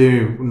 We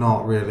do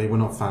not really. We're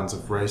not fans of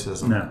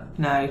racism.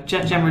 No.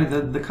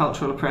 Generally the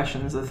cultural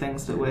oppressions are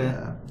things that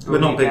we're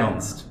not big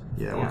against.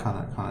 on. Yeah, we're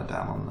kind of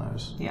down on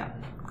those. Yeah,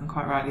 and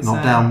quite rightly so.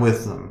 Not down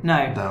with them.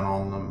 No. Down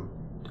on them.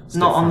 It's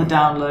not different. on the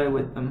down low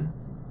with them.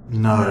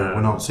 No,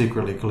 we're not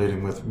secretly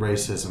colluding with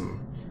racism.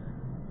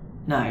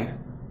 No.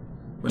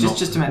 We're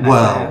just to make that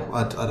clear. clear.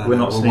 I don't know. We're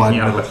not We're sneaking white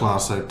out middle of-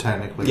 class, so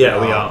technically Yeah,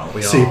 we are.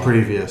 We See are.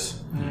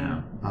 previous.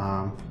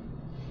 Yeah.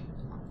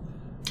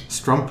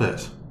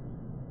 Strumpet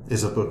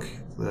is a book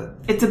that...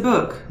 It's a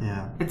book.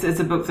 Yeah.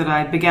 It's a book that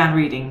I began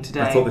reading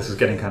today. I thought this was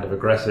getting kind of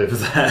aggressive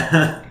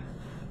there.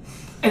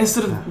 In a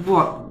sort of,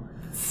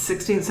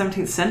 16th,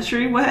 17th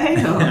century way?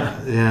 Or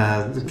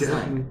Yeah.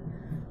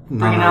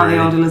 bringing out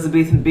the old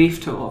Elizabethan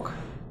beef talk.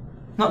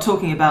 Not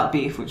talking about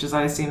beef, which is,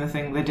 I assume, a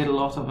thing they did a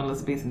lot of in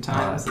Elizabethan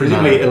times.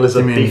 Presumably No.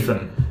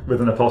 Elizabethan with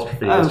an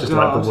apostrophe Oh, is just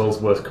God. like the world's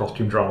worst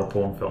costume drama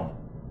porn film.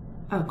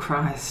 Oh,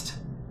 Christ.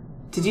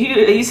 Are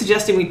you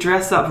suggesting we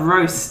dress up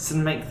roasts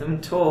and make them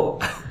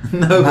talk?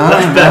 No,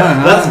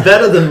 that's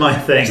better than my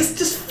thing.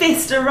 Just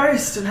fist a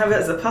roast and have it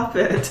as a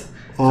puppet.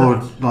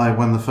 Or like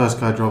when the first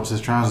guy drops his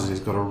trousers, he's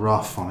got a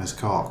ruff on his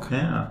cock.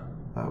 Yeah.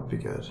 That would be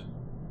good.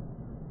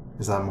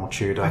 Is that more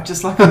Tudor? I'd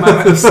just like a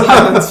moment of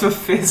silence for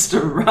fist a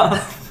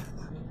rough.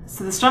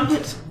 So the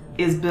Strumpet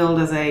is billed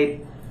as a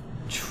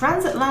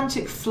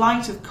transatlantic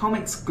flight of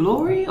comics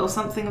glory or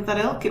something of that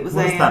ilk. It was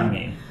What does that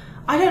mean?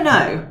 I don't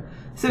know.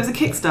 So it was a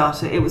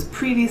Kickstarter. It was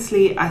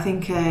previously, I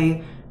think,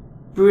 a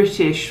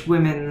British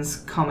women's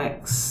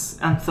comics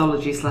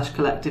anthology /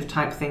 collective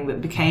type thing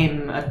that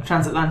became a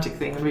transatlantic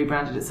thing and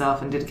rebranded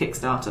itself and did a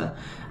Kickstarter.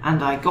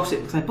 And I got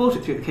it because I bought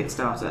it through the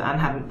Kickstarter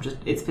and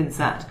it's been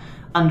sat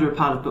under a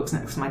pile of books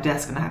next to my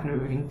desk, and I happened to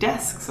be moving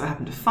desks, so I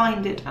happened to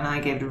find it and I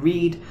gave it a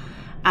read.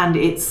 And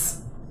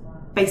it's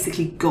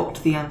basically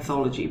got the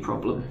anthology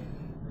problem,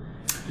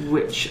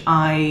 which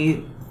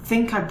I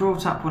think I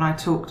brought up when I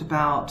talked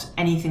about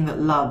Anything That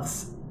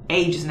Loves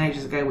ages and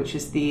ages ago, which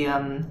is the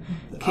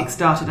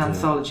Kickstarted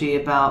anthology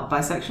about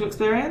bisexual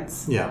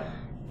experience. Yeah.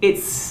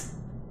 It's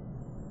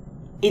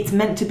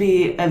meant to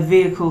be a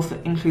vehicle for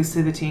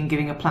inclusivity and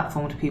giving a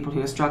platform to people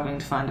who are struggling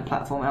to find a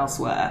platform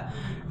elsewhere.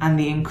 And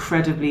the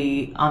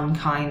incredibly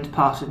unkind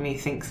part of me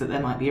thinks that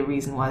there might be a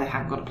reason why they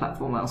haven't got a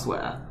platform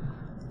elsewhere.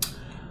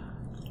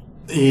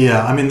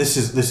 Yeah, I mean, this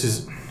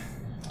is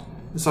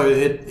so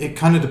it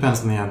kind of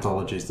depends on the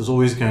anthologies. There's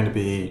always going to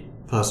be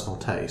personal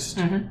taste.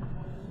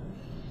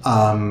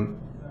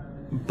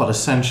 But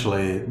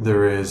essentially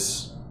there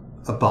is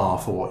a bar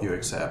for what you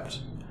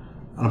accept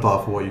and a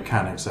bar for what you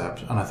can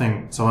accept. And I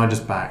think, so I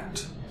just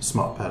backed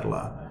Smut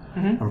Peddler,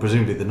 and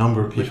presumably the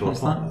number of people...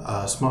 Which one's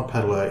that? Smut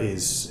Peddler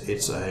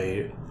it's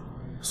a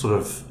sort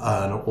of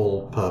an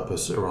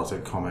all-purpose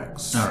erotic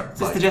comics. All right. Is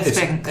this the Jess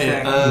Fink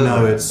thing?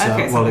 No, it's...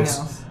 Okay, well, something it's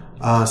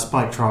else.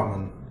 Spike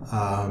Troutman,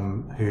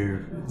 who...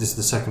 This is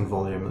the second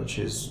volume that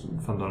she's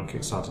funded on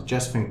Kickstarter.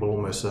 Jess Fink will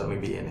almost certainly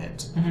be in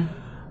it.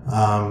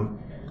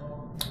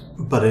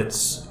 But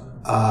it's...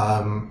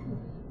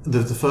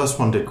 the first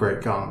one did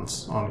great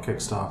guns on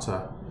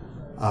Kickstarter.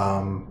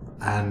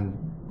 And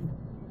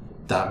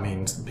that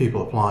means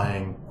people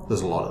applying,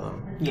 there's a lot of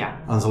them. Yeah.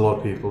 And there's a lot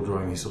of people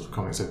drawing these sorts of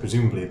comics, so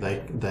presumably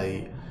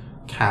they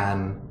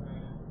can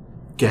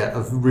get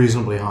a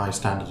reasonably high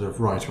standard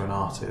of writer and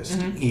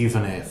artist,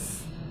 even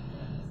if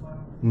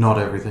not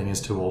everything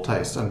is to all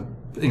tastes. And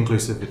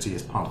inclusivity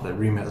is part of their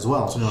remit as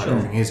well, so not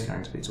everything is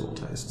going to be to all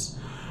tastes.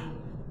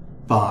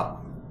 But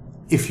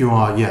if you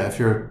are,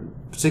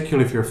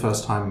 particularly if you're a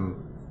first-time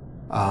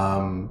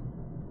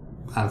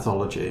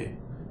anthology,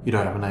 you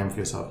don't have a name for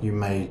yourself, you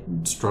may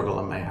struggle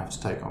and may have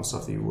to take on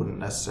stuff that you wouldn't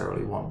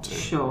necessarily want to.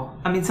 Sure.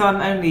 I mean, so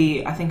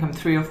I think I'm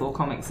 3 or 4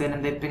 comics in,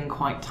 and they've been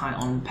quite tight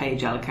on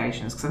page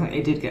allocations, because I think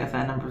they did get a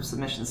fair number of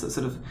submissions, so it's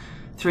sort of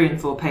 3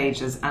 and 4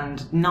 pages,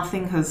 and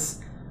nothing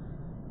has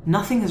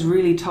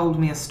really told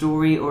me a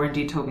story, or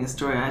indeed told me a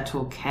story I at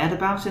all cared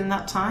about in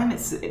that time.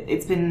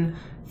 It's been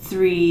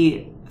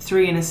three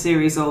in a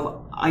series of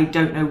I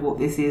don't know what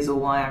this is or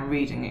why I'm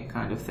reading it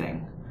kind of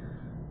thing,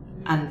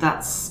 and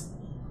that's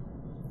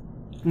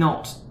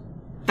not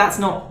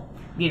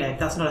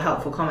a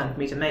helpful comment for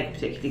me to make,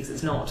 particularly because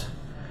it's not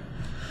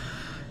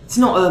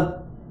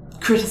a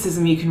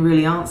criticism you can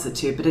really answer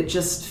to, but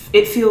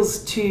it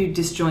feels too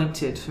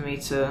disjointed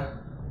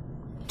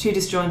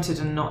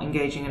and not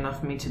engaging enough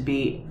for me to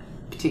be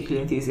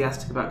particularly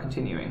enthusiastic about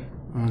continuing.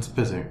 It's a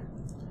pity.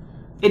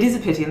 It is a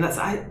pity, and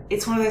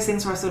it's one of those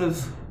things where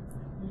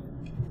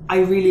I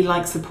really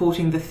like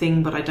supporting the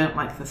thing, but I don't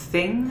like the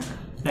thing.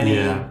 Any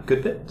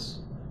good bits?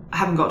 I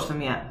haven't got to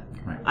them yet.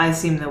 Right. I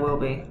assume there will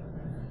be.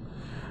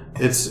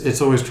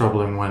 It's always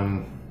troubling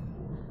when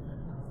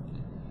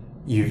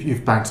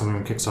you've backed something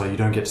on Kickstarter, you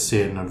don't get to see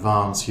it in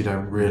advance, you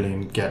don't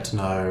really get to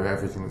know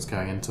everything that's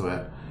going into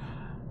it.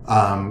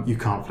 You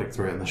can't flick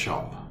through it in the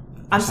shop.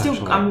 I'm still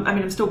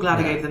glad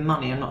I gave them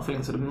money. I'm not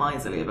feeling sort of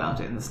miserly about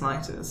it in the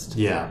slightest.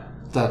 Yeah,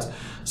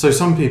 so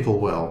some people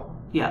will.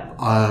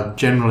 Yeah.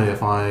 Generally,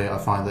 if I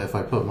find that if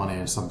I put money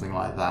into something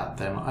like that,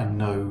 then I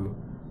know,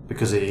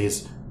 because it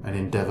is an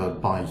endeavour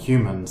by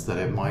humans, that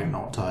it might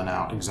not turn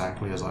out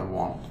exactly as I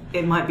want.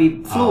 It might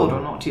be flawed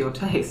or not to your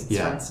taste,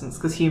 yeah. for instance,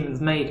 because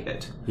humans made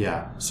it.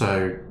 Yeah,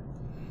 so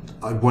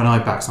when I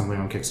back something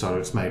on Kickstarter,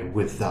 it's made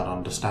with that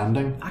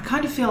understanding. I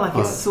kind of feel like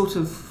it's sort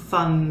of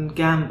fun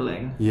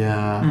gambling.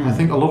 Yeah, I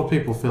think a lot of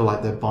people feel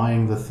like they're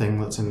buying the thing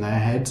that's in their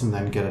heads and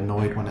then get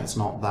annoyed when it's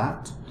not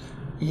that.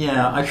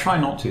 Yeah, I try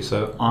not to.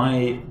 So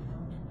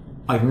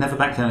I've never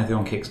backed anything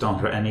on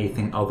Kickstarter at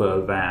anything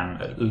other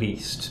than at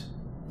least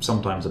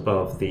sometimes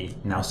above the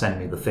now send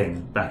me the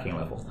thing backing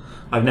level.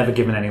 I've never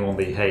given anyone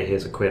the hey,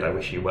 here's a quid, I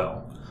wish you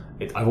well.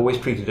 I've always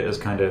treated it as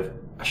kind of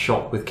a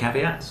shop with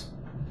caveats.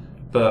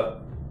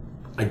 But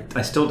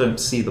I still don't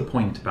see the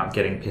point about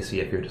getting pissy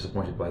if you're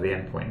disappointed by the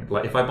end point.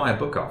 Like, if I buy a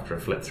book after a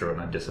flip through and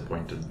I'm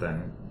disappointed,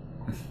 then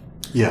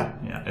yeah,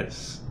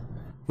 it's...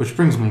 Which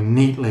brings me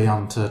neatly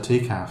onto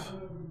TCAF.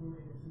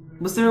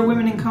 Was there a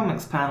Women in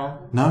Comics panel?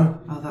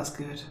 No. Oh, that's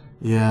good.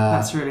 Yeah.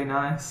 That's really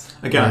nice.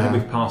 Again, I think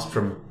we've passed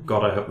from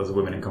God, I hope there's a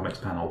Women in Comics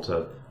panel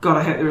to God,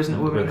 I hope there isn't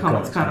a Women in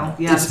Comics panel.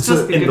 Yeah, it's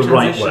in the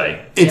right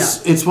way.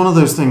 It's one of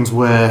those things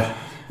where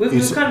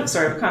we've kind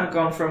of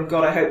gone from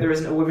God, I hope there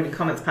isn't a Women in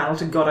Comics panel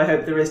to God, I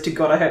hope there is to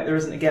God, I hope there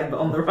isn't again, but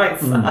on the right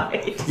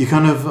side. You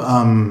kind of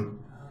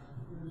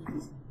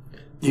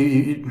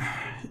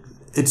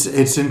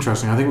it's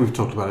interesting. I think we've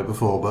talked about it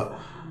before, but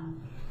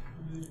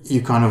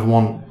you kind of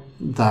want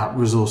that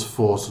resource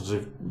for sort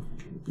of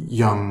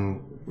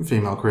young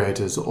female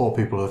creators or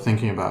people who are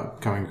thinking about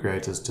becoming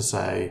creators to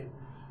say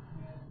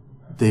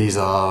these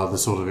are the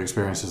sort of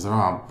experiences there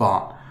are.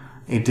 But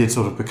it did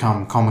sort of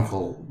become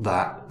comical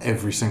that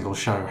every single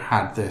show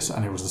had this,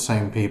 and it was the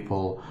same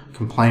people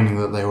complaining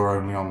that they were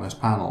only on this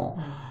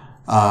panel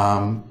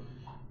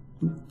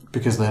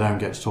because they don't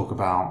get to talk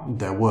about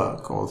their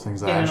work or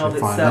things they actually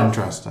find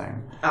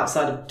interesting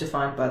outside of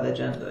defined by their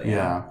gender.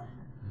 Yeah.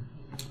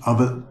 I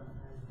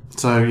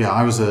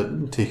was at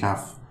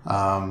TCAF,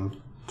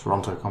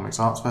 Toronto Comics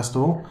Arts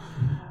Festival,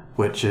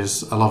 which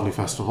is a lovely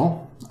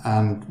festival,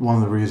 and one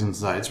of the reasons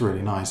that it's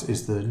really nice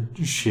is the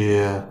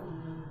sheer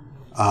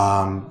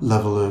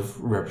level of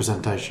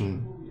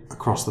representation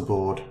across the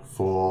board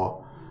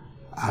for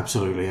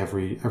absolutely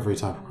every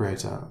type of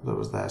creator that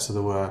was there. So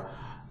there were,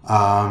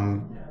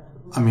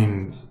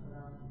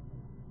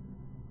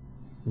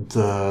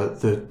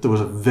 there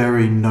was a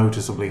very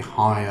noticeably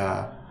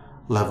higher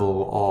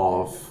level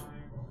of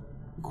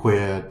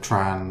queer,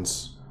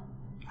 trans,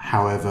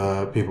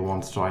 however people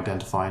wanted to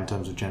identify in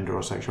terms of gender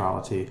or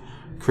sexuality,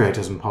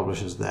 creators and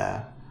publishers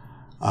there.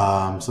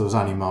 So there was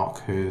Annie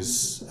Mock,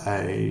 who's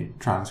a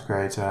trans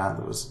creator.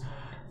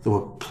 There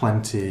were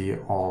plenty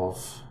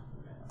of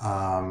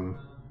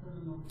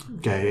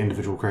gay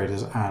individual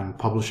creators and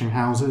publishing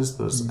houses.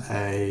 There's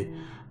a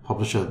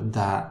publisher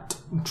that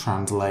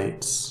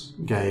translates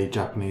gay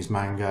Japanese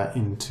manga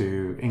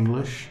into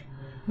English.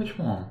 Which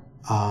one?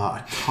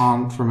 I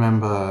can't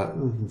remember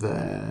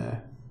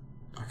the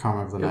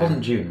name. It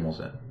wasn't June, was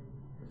it?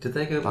 Did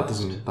they go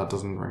first? That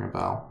doesn't ring a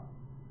bell.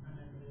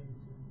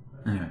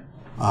 Anyway.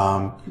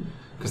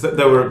 Because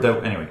they were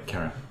anyway,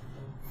 carry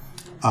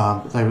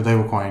on. They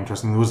were quite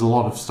interesting. There was a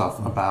lot of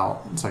stuff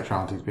about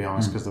sexuality, to be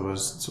honest, because there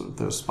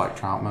was Spike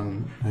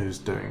Troutman, who's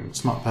doing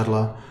Smut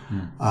Peddler,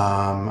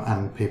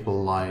 and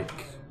people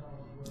like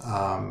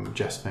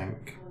Jess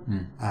Fink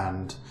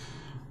and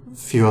a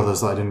few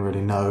others that I didn't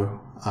really know,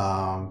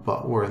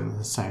 but were in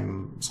the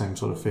same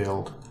sort of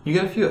field. You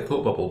get a few at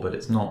Thought Bubble, but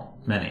it's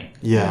not many.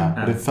 Yeah, and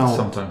but it felt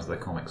sometimes their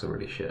comics are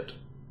really shit.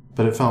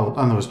 But it felt,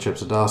 and there was Chip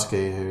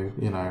Zdarsky, who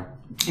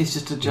He's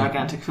just a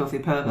gigantic filthy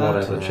pervert.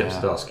 Whatever Chip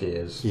Zdarsky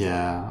is.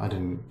 Yeah, I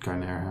didn't go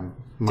near him.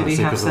 Did he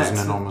Mostly have because there was sex an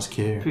with enormous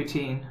queue.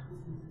 Poutine?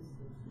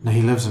 No,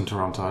 he lives in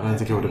Toronto. I don't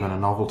think it would have been a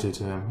novelty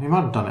to him. He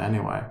might have done it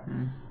anyway.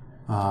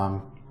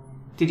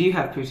 Did you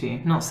have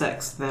poutine? Not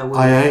sex. There was.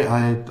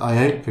 I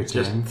ate poutine.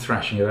 Just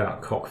thrashing it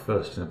out cock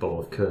first in a bowl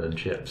of curd and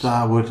chips.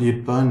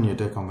 You'd burn your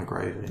dick on the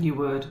gravy. You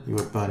would. You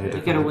would burn your You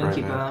dick get a on the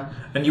winky gravy. burn.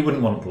 And you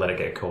wouldn't want to let it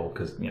get cold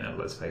because,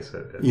 let's face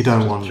it, it's You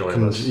don't just want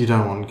joyless. you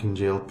don't want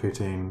congealed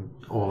poutine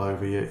all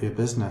over your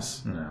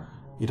business. No.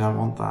 You don't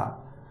want that.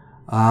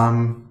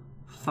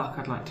 Fuck,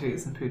 I'd like to eat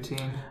some poutine.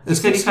 You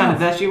It's said good you found a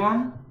stuff. veggie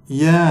one?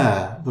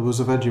 Yeah, there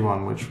was a veggie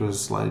one which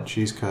was like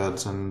cheese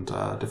curds and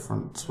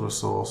different sort of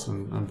sauce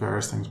and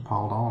various things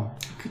piled on.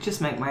 I could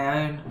just make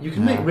my own. You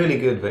can make really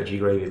good veggie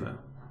gravy though.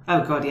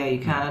 Oh god, yeah, you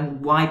can.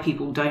 And why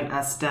people don't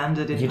as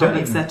standard in You don't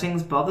public even-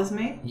 settings bothers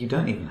me. You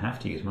don't even have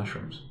to use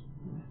mushrooms.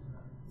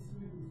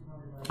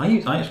 I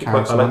actually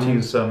Carrots I like to and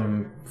use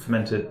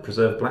fermented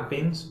preserved black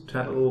beans to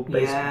add a little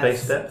Yes.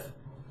 base depth.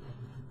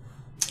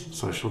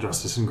 Social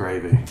justice and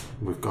gravy.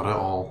 We've got it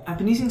all. I've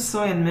been using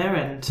soy and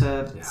mirin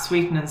to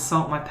sweeten and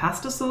salt my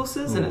pasta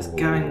sauces, and it's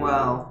going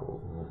well.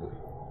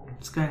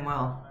 It's going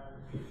well.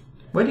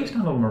 Where do you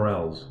stand on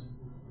morels?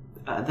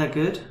 They're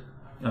good.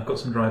 I've got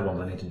some dried ones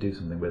I need to do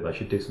something with. I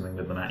should do something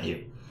with them at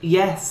you.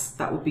 Yes,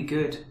 that would be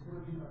good.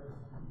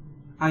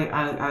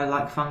 I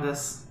like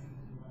fungus.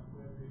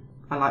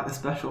 I like the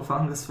special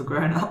fungus for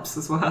grown-ups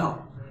as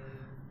well.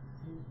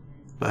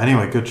 But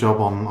anyway, good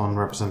job on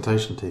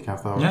representation,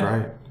 TCAF. That was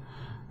great.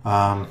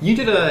 You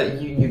did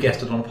you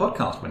guested on a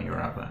podcast when you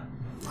were out there.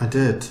 I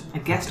did. A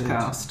guest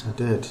cast. I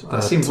did.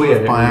 That seemed sort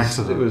weird. of by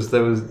accident.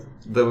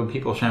 There were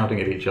people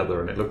shouting at each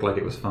other, and it looked like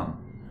it was fun.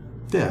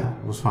 Yeah,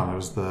 it was fun. It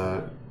was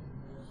the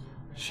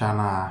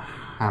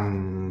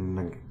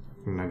Shanahanigans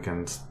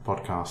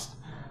podcast.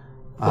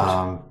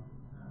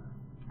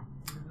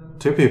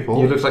 Two people.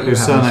 You looked like you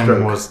whose were having a surname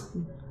stroke. was.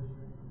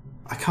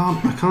 I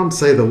can't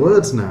say the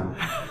words now.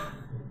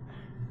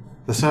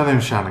 The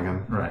surname's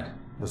Shanagan. Right.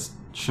 It's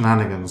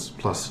shenanigans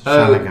plus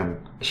Shanagan.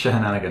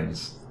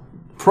 Shenanigans.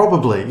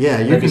 Probably, yeah.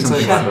 You Maybe can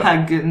say something that.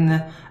 like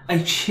Shahagan, a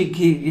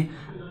chiggy,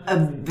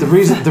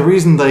 The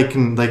reason they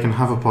can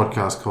have a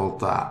podcast called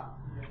that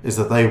is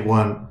that they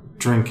weren't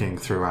drinking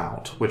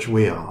throughout, which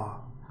we are.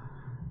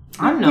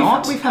 I'm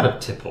not. We've had a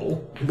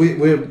tipple.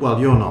 We're well,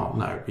 you're not.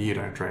 No, but you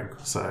don't drink,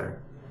 so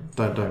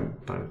don't.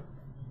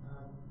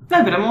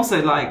 No, but I'm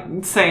also like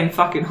saying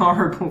fucking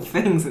horrible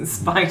things in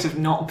spite of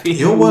not being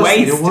You're worse.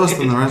 wasted. You're worse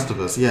than the rest of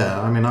us. Yeah,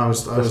 I mean, I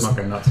was Not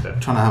going nuts here.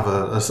 trying to have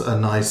a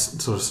nice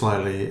sort of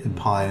slightly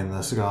pie in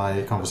the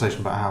sky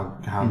conversation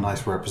about how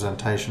nice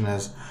representation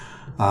is.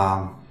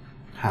 How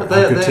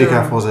good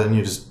TCAF was it, and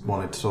you just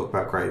wanted to talk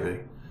about gravy.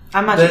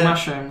 And magic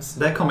mushrooms.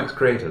 They're comics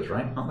creators,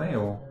 right? Aren't they?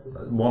 Or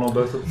one or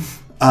both of them?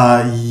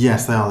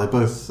 Yes, they are. They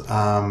both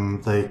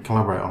they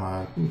collaborate on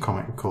a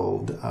comic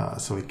called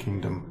Silly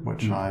Kingdom,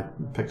 which I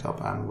picked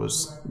up and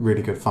was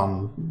really good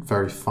fun,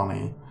 very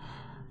funny.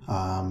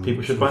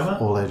 People should buy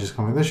that? All ages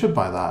comic. They should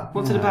buy that.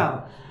 What's it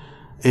about?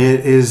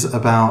 It is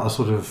about a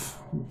sort of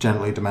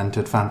gently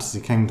demented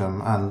fantasy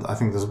kingdom, and I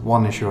think there's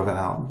one issue of it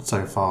out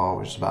so far,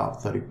 which is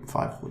about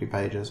 40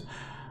 pages,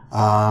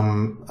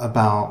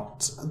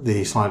 about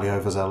the slightly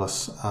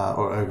overzealous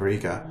or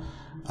overeager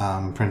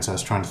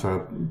princess trying to throw a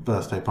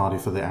birthday party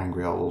for the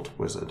angry old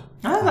wizard.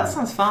 Oh, that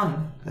sounds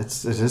fun. It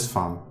is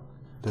fun.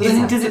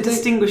 Does it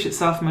distinguish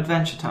itself from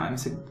Adventure Time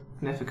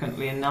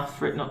significantly enough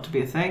for it not to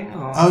be a thing?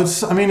 Or? Oh,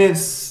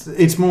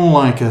 it's more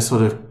like a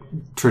sort of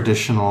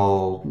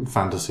traditional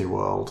fantasy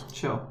world.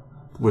 Sure.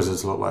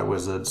 Wizards look like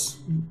wizards.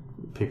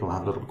 People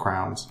have little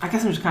crowns. I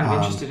guess I'm just kind of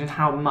interested in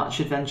how much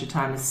Adventure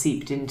Time has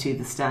seeped into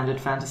the standard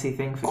fantasy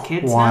thing for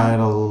kids Quite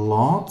now. a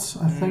lot,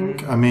 I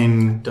think. I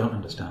mean, Don't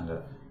understand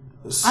it.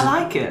 I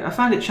like it. I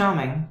find it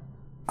charming.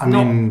 I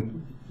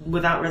mean,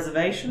 Without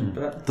reservation,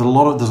 but...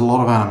 there's a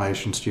lot of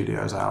animation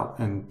studios out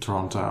in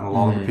Toronto, and a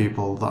lot of the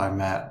people that I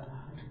met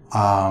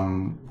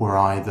were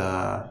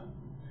either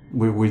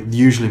we're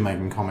usually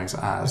making comics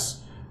as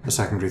a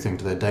secondary thing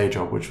to their day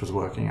job, which was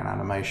working in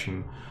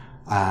animation,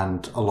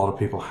 and a lot of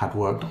people had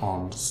worked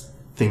on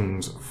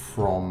things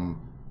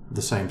from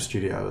the same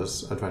studio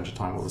as Adventure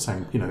Time, or the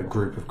same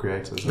group of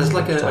creators. There's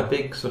like a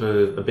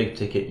big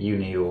ticket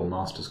uni or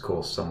master's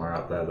course somewhere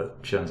out there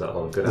that churns out a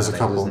lot of good There's a animators,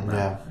 couple, isn't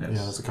there? yeah,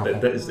 there's a couple.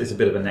 It's a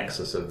bit of a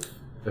nexus of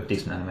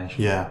decent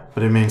animation. Yeah,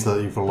 but it means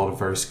that you've got a lot of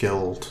very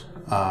skilled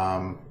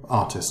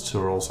artists who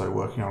are also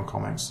working on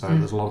comics. So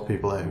there's a lot of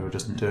people there who are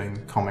just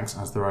doing comics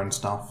as their own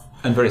stuff.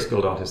 And very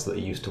skilled artists that are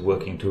used to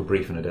working to a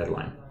brief and a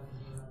deadline.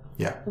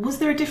 Yeah. Was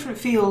there a different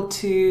feel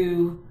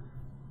to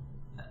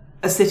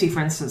a city, for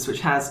instance,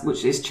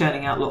 which is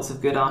churning out lots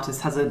of good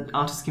artists, has an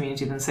artist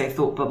community than, say,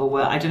 Thought Bubble,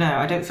 where, I don't know,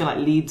 I don't feel like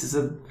Leeds is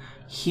a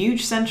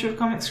huge centre of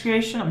comics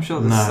creation. I'm sure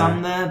there's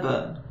some there,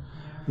 but...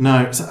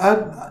 No, so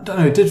I don't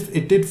know.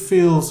 It did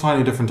feel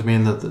slightly different to me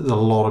in that a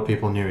lot of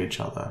people knew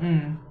each other.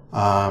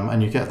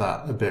 And you get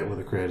that a bit with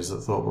the creators at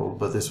Thought Bubble,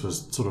 but this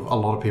was sort of, a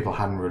lot of people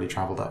hadn't really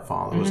travelled that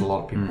far. There was a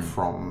lot of people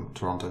from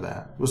Toronto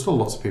there. There were still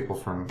lots of people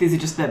from These are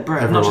just their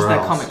bros, not just their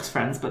comics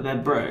friends, but their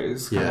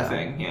bros kind of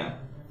thing,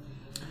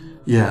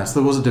 Yeah, so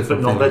there was a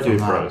different But not their feeling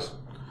dude from that. bros.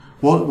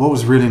 What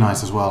was really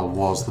nice as well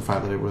was the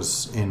fact that it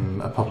was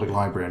in a public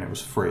library and it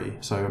was free.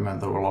 So it meant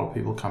there were a lot of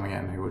people coming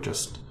in who were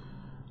just...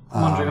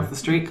 Wandering off the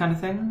street kind of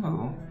thing?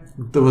 Or?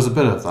 There was a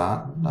bit of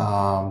that.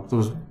 There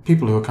was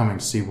people who were coming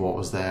to see what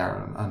was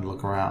there and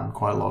look around.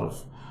 Quite a lot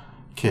of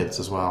kids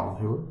as well,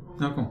 who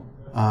Oh, cool.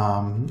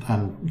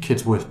 and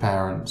kids with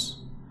parents.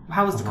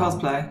 How was the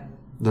cosplay?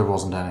 There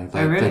wasn't any. They,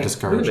 Oh, really? they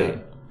discouraged Really?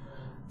 it.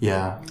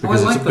 Yeah, I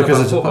because like it's, that because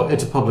about it's, Thought Bubble.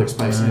 it's a public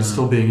space and it's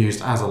still being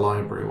used as a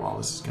library while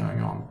this is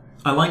going on.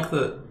 I like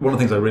that. One of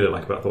the things I really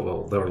like about Thought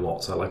Bubble, there are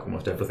lots. I like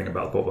almost everything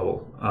about Thought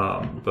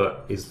Bubble,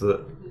 but is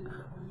that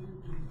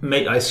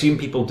I assume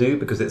people do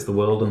because it's the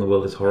world and the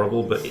world is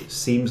horrible. But it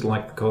seems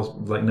like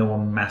like no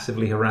one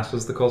massively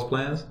harasses the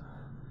cosplayers.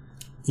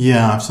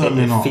 Yeah, I've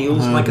certainly It not.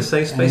 feels heard like a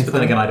safe space, but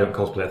then anything. again, I don't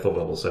cosplay at Thought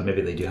Bubble, so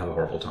maybe they do have a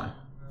horrible time.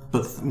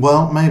 But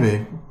well,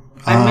 maybe.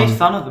 I made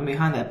fun of them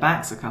behind their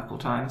backs a couple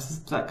of times.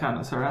 Does that count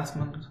as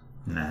harassment?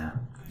 Nah.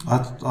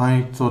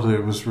 I thought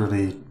it was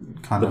really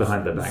kind The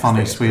behind their of backs funny,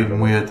 thing is sweet, kind of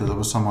and weird that there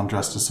was someone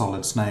dressed as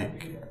Solid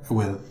Snake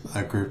with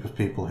a group of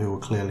people who were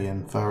clearly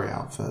in furry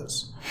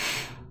outfits,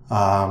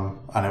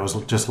 and it was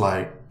just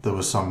like there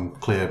was some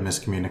clear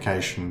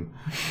miscommunication,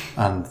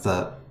 and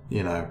that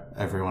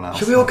everyone else.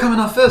 Should we all come in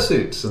our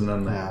fursuits? And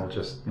then they Yeah. all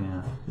just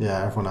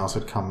everyone else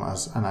had come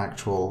as an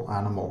actual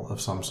animal of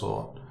some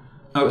sort.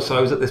 Oh, so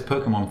I was at this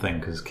Pokemon thing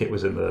because Kit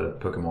was in the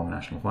Pokemon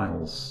National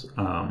Finals.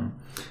 And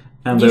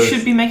You there was-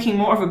 should be making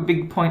more of a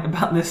big point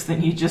about this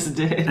than you just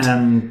did.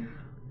 And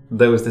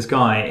there was this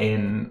guy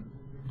in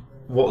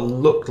what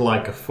looked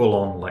like a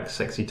full-on like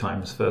Sexy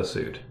Times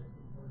fursuit,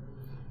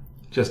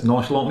 just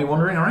nonchalantly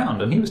wandering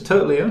around, and he was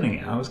totally owning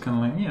it. I was kind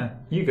of like, yeah,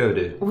 you go,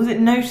 dude. Was it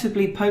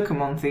notably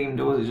Pokemon themed,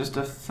 or was it just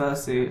a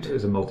fursuit? It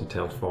was a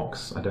multi-tailed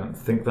fox. I don't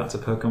think that's a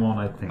Pokemon.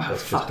 I think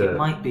that's Fuck, just it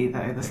might be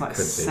though. There's like could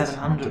be.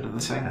 700 of the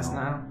It's things hell.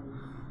 now.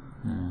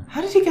 How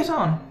did he get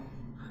on?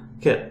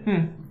 Kit.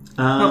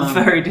 Not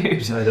the furry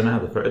dude. I don't know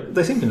how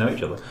they seem to know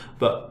each other,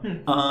 but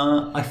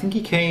I think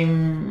he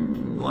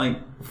came like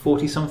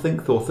 40-something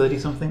or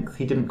 30-something.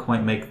 He didn't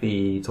quite make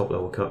the top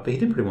level cut, but he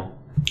did pretty well.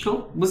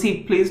 Cool. Was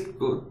he pleased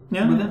with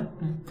Yeah. it?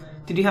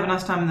 Did you have a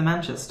nice time in the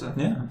Manchester?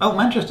 Yeah. Oh,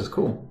 Manchester's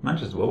cool.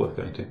 Manchester's well worth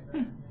going to.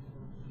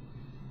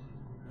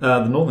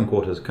 The northern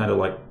quarter's kind of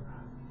like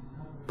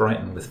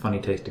Brighton with funny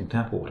tasting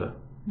tap water.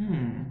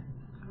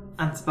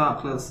 And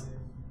sparklers.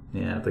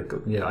 Yeah,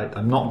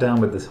 I'm not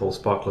down with this whole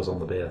sparklers on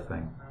the beer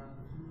thing.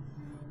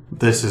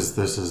 This is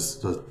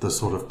the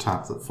sort of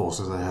tap that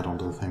forces their head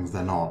onto the things.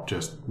 They're not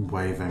just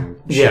waving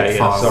Yeah, shit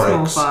yeah, sorry.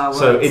 fireworks. Small fireworks.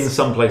 So in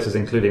some places,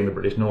 including the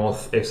British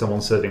North, if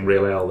someone's serving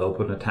real ale, they'll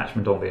put an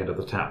attachment on the end of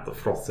the tap that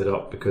froths it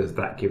up because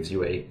that gives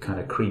you a kind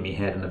of creamy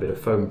head and a bit of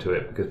foam to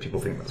it because people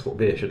think that's what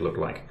beer should look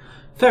like.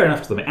 Fair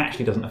enough to them. It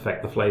actually doesn't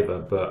affect the flavour,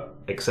 but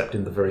except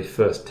in the very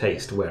first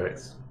taste where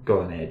it's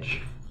got an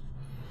edge.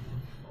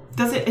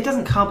 Does it? It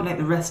doesn't carbonate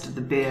the rest of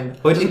the beer.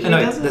 Well, it doesn't,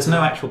 particularly, no, does it? there's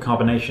no actual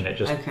carbonation. It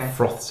just Okay.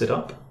 froths it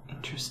up.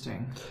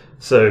 Interesting.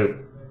 So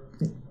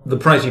the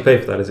price you pay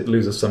for that is it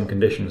loses some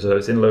condition. So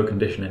it's in low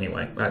condition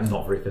anyway,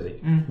 not very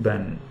fizzy.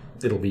 Then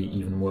it'll be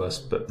even worse,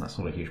 but that's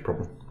not a huge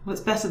problem. Well,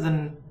 it's better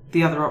than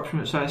the other option,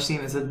 which I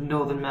assume is a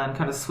northern man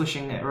kind of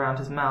swishing it around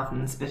his mouth and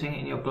then spitting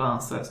it in your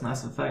glass, so it's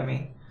nice and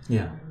foamy.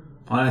 Yeah.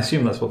 I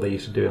assume that's what they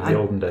used to do in the I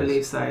olden days.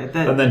 believe so.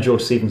 And then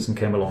George Stephenson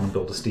came along and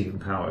built a Stephen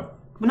Power.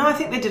 Well, no, I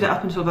think they did it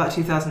up until about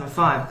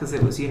 2005 because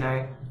it was, the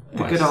Nice.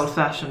 good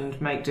old-fashioned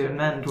make, do and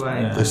mend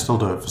way. Yeah. They still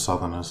do it for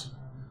Southerners.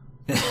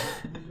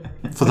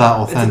 For that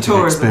authentic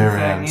tourism thing,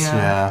 experience,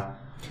 yeah.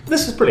 But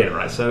this is brilliant,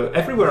 right? So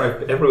everywhere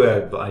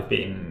that I've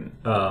been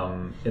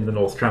in the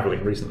north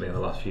travelling recently in the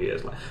last few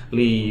years, like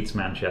Leeds,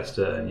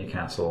 Manchester,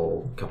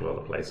 Newcastle, a couple of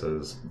other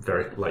places,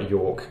 like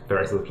York,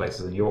 various other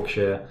places in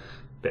Yorkshire,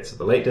 bits of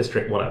the Lake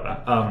District,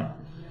 whatever.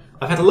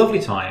 I've had a lovely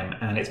time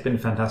and it's been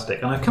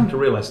fantastic. And I've come to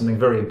realise something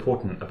very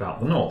important about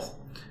the north,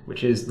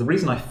 which is the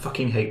reason I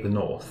fucking hate the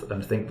north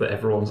and think that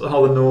everyone's, the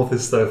north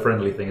is so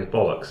friendly thing is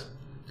bollocks,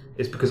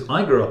 is because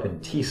I grew up in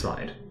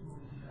Teesside,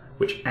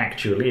 which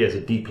actually is a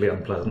deeply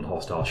unpleasant,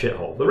 hostile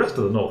shithole. The rest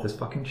of the north is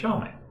fucking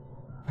charming.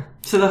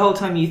 So the whole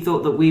time you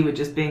thought that we were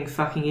just being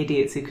fucking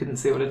idiots who couldn't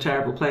see what a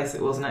terrible place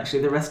it was, and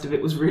actually the rest of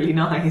it was really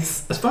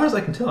nice. As far as I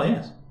can tell,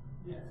 yes.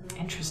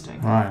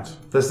 Interesting. Right.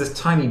 There's this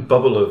tiny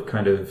bubble of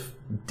kind of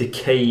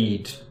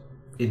decayed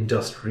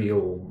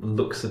industrial,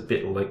 looks a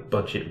bit like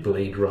budget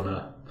Blade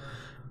Runner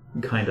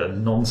kind of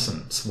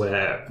nonsense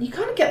where You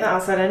kind of get that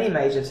outside any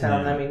major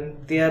town. I mean,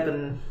 the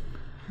urban...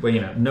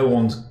 where no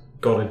one's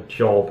got a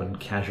job and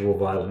casual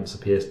violence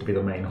appears to be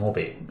the main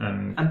hobby.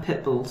 And And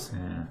pit bulls.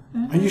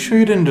 yeah. Are you sure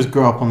you didn't just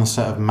grow up on the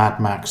set of Mad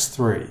Max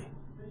 3?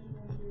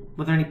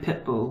 Were there any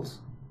pit bulls?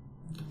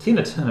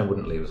 Tina Turner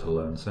wouldn't leave us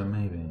alone, so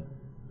maybe.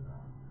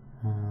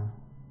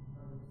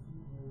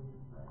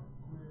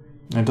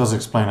 It does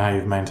explain how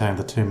you've maintained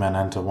the 2 men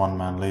enter, 1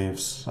 man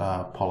leaves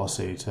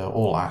policy to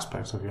all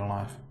aspects of your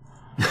life.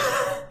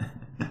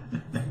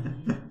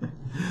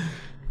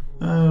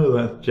 Oh,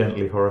 that's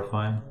gently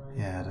horrifying.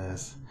 Yeah, it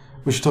is.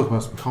 We should talk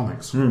about some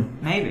comics.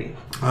 Maybe.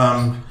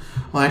 Well,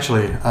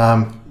 actually,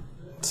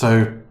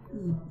 so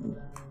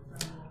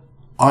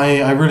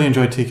I really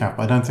enjoyed TCAF,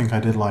 but I don't think I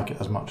did like it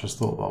as much as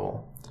Thought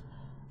Bubble.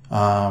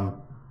 And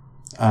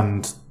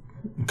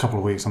in a couple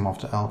of weeks, I'm off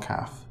to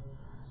LCAF.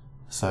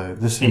 So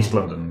this East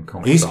London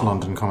Comics East Art.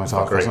 London Comics Oh,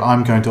 Art. great. So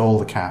I'm going to all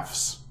the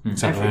CAFs,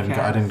 except Every I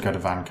CAF. didn't go to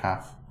Van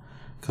CAF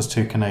because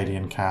 2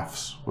 Canadian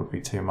CAFs would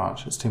be too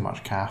much. It's too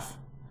much CAF.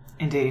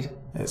 Indeed.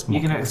 It's more,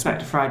 You're going to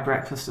expect a fried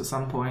breakfast at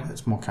some point.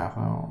 It's more CAF.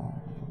 Oh.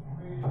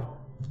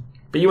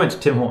 But you went to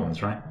Tim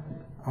Hortons, right?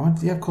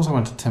 Yeah, of course I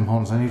went to Tim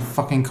Hortons. I need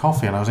fucking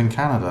coffee, and I was in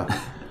Canada.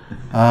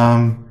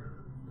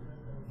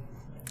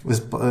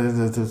 This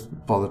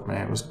bothered me.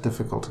 It was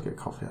difficult to get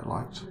coffee I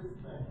liked.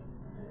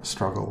 I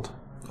struggled.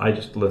 I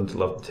just learned to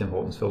love Tim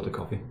Hortons filter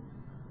coffee.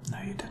 No,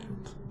 you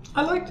didn't.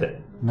 I liked it.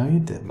 No, you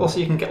didn't. Also,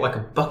 you can get like a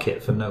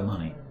bucket for no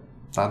money.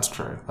 That's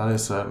true. That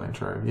is certainly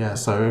true. Yeah,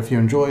 so if you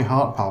enjoy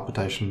heart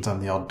palpitations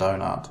and the odd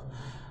donut,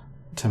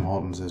 Tim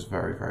Hortons is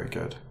very, very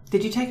good.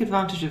 Did you take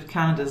advantage of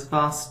Canada's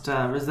vast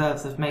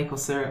reserves of maple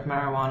syrup,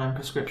 marijuana, and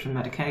prescription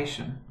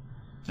medication?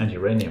 And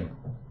uranium.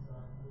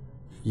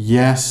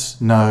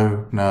 Yes,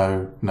 no.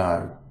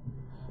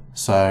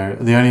 So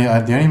the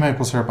only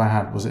maple syrup I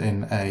had was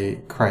in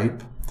a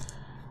crepe.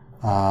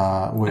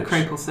 Which A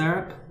crapple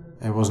syrup?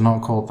 it was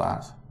not called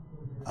that.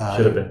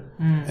 Should have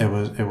been. It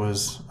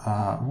was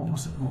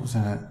what was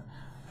in it?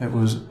 It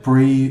was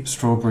brie,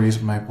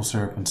 strawberries, maple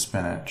syrup, and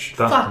spinach.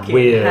 That's Fucking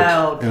weird.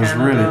 hell, It was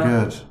Canada. really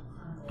good.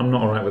 I'm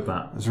not alright with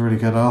that. It was really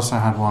good. I also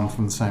had one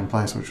from the same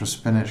place, which was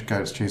spinach,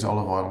 goat's cheese,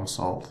 olive oil, and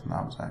salt, and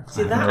that was See,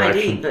 excellent. that No I'd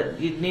action. eat, but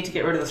you'd need to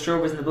get rid of the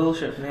strawberries and the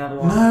bullshit from the other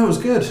one. No, it was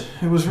good.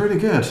 It was really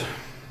good.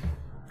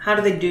 How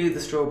do they do the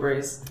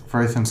strawberries?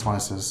 Very thin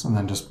slices, and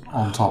then just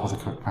on top of the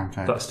cooked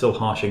pancake. That's still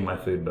harshing my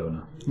food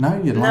boner. No,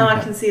 you'd like No, it.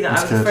 I can see that.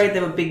 It's I was good. afraid they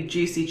were big,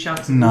 juicy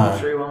chunks of No,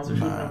 watery ones, which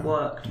no, wouldn't have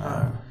worked.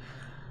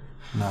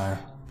 No,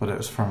 but it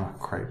was from a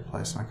crepe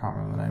place, and I can't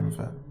remember the name of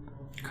it.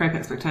 Crepe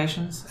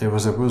Expectations. It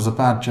was a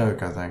bad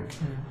joke, I think.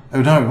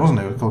 Oh no, it wasn't.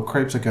 It was called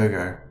Crepes a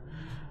Go-Go.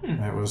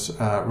 It was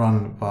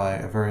run by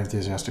a very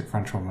enthusiastic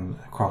French woman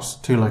across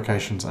 2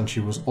 locations, and she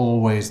was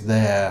always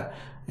there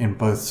in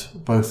both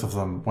of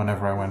them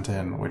whenever I went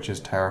in, which is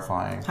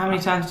terrifying. How many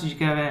times did you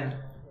go in?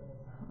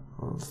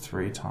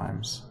 3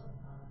 times.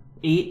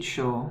 Each,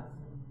 or?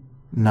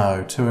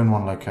 No, 2 in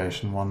one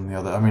location, 1 in the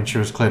other. I mean, she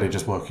was clearly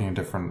just working in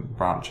different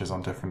branches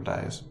on different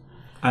days.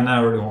 I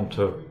now really want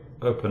to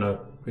open a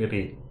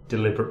really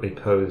deliberately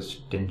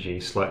posed, dingy,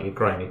 slightly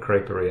grimy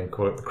creperie and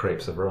call it the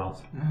Crepes of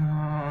Wrath.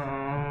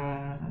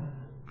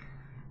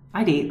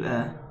 I'd eat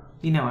there.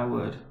 You know I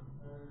would.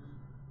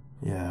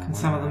 Yeah. And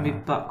some of them be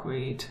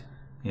buckwheat.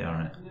 Yeah,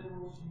 alright.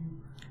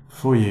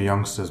 Before you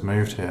youngsters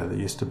moved here, there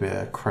used to be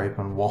a crepe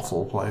and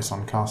waffle place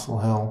on Castle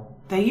Hill.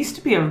 There used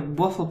to be a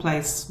waffle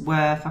place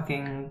where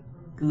fucking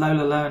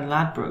Lola Low and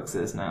Ladbrokes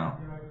is now.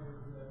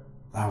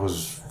 That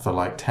was for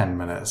like 10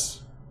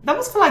 minutes. That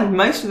was for like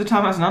most of the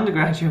time I was an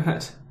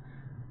undergraduate.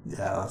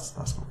 Yeah, that's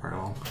not very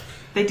long.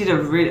 They did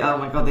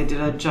they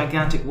did a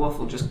gigantic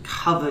waffle just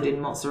covered in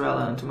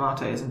mozzarella and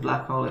tomatoes and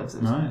black olives.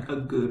 It was Nice. a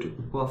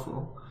good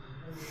waffle.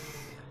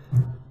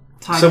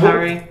 Thai So what-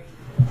 curry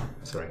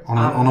Sorry. On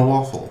a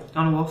waffle.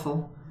 on a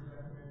waffle.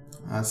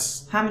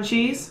 That's Ham and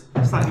cheese?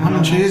 Slightly ham more and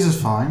normal. cheese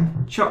is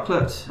fine.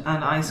 Chocolate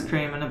and ice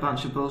cream and a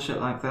bunch of bullshit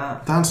like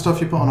that. That's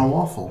stuff you put on a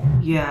waffle.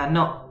 Yeah,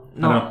 not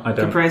I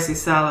don't. caprese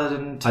salad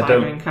and I Thai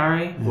don't. green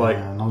curry. Like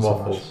Yeah, not so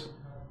waffles.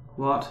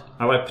 What?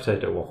 I like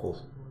potato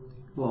waffles.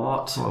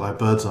 What? Well, like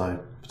bird's eye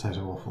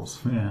potato waffles.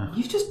 Yeah.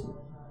 You've just...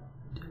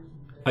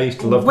 I used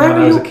to love them Where when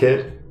were I was you- a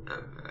kid.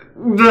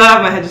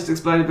 Blah, my head just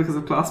exploded because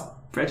of class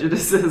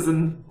prejudices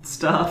and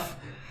stuff.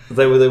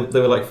 They were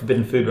like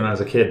forbidden food when I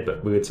was a kid,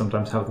 but we would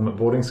sometimes have them at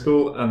boarding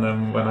school. And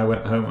then when I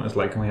went home, I was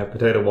like, "Can we have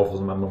potato waffles?"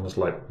 And my mum was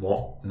like,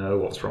 "What? No,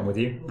 what's wrong with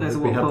you?" Those are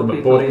we what had poor them at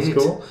people boarding eat.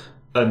 school,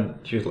 and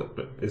she was like,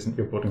 "But isn't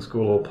your boarding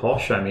school all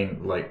posh? I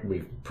mean, like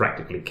we've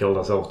practically killed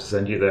ourselves to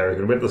send you there,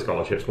 even with the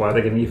scholarships. Why are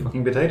they giving you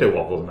fucking potato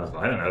waffles?" And I was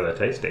like, "I don't know, they're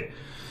tasty."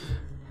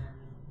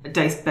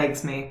 Dace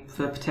begs me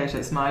for potato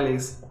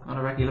smileys on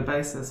a regular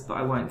basis, but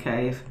I won't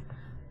cave.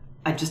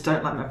 I just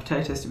don't like my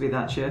potatoes to be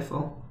that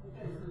cheerful.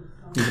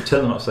 You could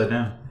turn them upside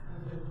down,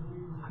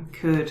 I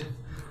could.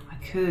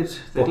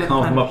 They'd or look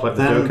carve kind them of- up like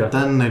the Joker.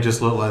 Then they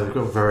just look like they've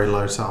got very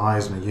low set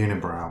eyes and a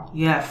unibrow.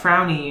 Yeah,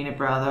 frowny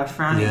unibrow. They're a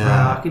frowny Yeah.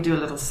 brow. I could do a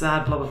little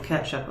sad blob of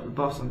ketchup at the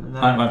bottom. And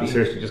that I would might be...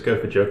 seriously just go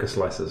for Joker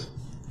slices.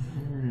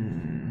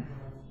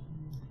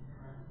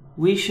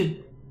 We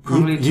should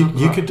probably talk You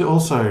about... could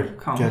also get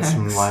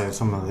comics.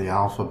 some of the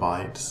alpha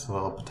bites,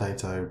 little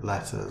potato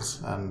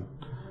letters, and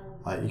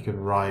like you could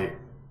write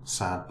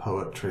sad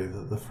poetry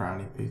that the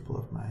frowny people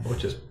have made. Or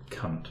just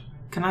cunt.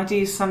 Can I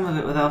do some of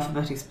it with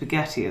alphabetic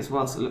spaghetti as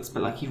well, so it looks a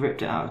bit like you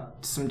ripped it out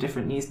of some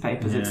different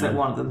newspapers, Yeah. except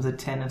one of them's a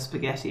tin of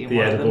spaghetti and The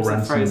one of edible them's a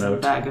ransom frozen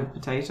note. bag of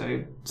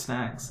potato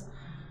snacks.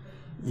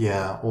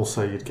 Yeah,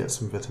 also you'd get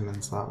some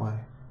vitamins that way.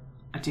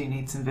 I do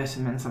need some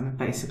vitamins. I'm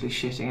basically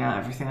shitting out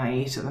everything I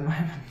eat at the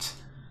moment.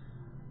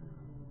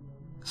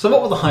 So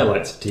what were the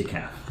highlights of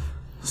TCAF?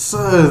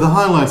 So the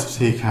highlights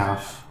of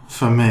TCAF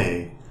for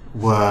me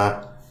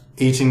were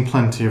eating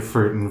plenty of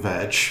fruit and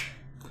veg.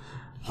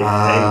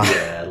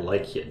 Yeah,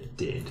 like you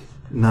did.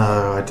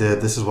 No, I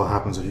did. This is what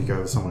happens if you go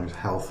with someone who's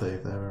healthy.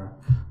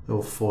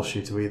 They'll force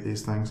you to eat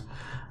these things.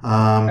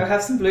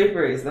 Have some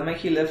blueberries. They'll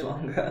make you live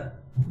longer.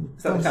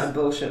 Is that the kind of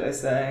bullshit they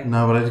say?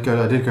 No, but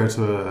I did go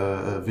to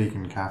a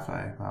vegan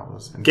cafe. That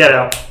was interesting. Get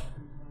out!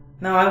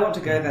 No, I want to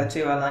go there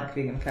too. I like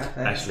vegan cafes.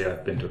 Actually,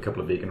 I've been to a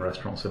couple of vegan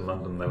restaurants in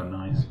London. They were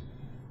nice.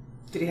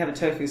 Did you have a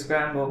tofu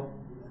scramble?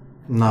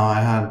 No,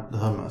 I had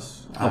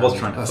hummus. I was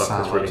trying to a fuck this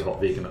salad. really hot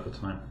vegan at the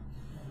time.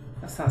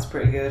 That sounds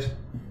pretty good.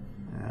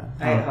 Yeah.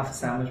 I ate half a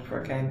sandwich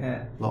before I came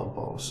here. Little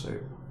bowl of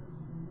soup.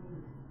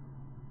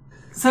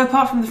 So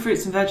apart from the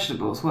fruits and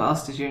vegetables, what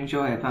else did you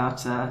enjoy about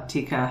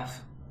TCAF?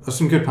 There's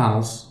some good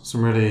panels,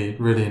 some really,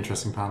 really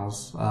interesting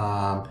panels.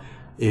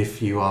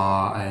 If you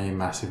are a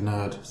massive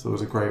nerd, so there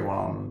was a great one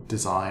on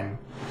design,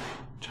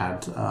 which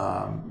had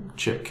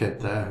Chip Kidd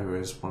there, who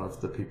is one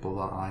of the people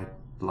that I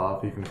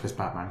love, even if his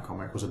Batman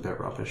comic was a bit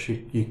rubbish.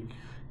 You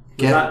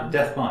get that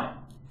Death by?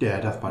 Yeah,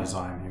 Death by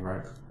Design, he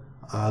wrote.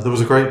 There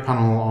was a great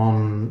panel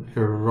on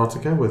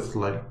erotica with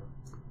like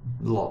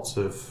lots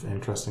of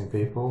interesting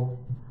people.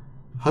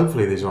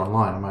 Hopefully these are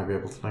online. I might be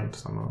able to link to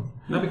some of them.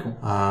 That'd be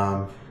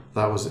cool.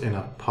 That was in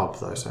a pub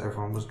though, so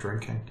everyone was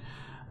drinking.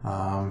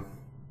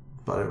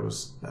 But it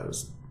was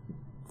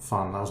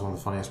fun. That was one of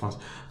the funniest ones.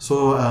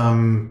 Saw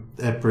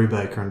Ed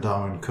Brubaker and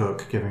Darwin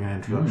Cook giving an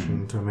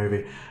introduction to a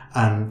movie,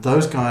 and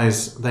those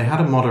guys, they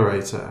had a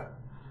moderator.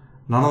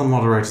 None of the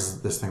moderators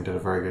of this thing did a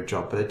very good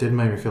job, but it did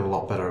make me feel a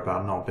lot better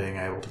about not being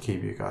able to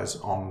keep you guys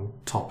on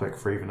topic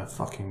for even a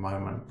fucking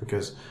moment,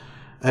 because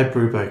Ed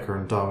Brubaker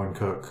and Darwin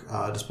Cook,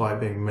 despite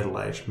being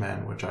middle-aged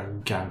men, were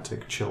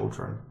gigantic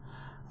children.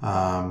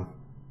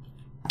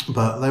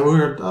 But they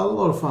were a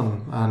lot of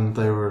fun, and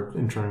they were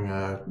introing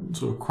a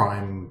sort of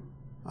crime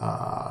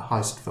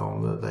heist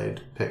film that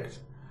they'd picked.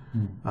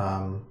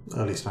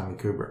 Early Stanley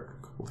Kubrick,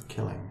 called The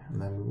Killing,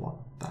 and then we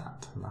watched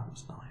that, and that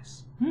was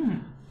nice.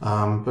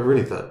 But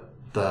really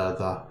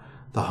the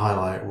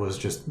highlight was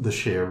just the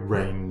sheer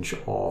range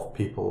of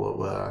people that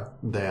were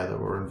there, that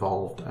were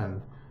involved,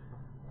 and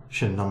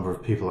sheer number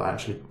of people that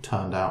actually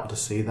turned out to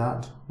see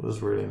that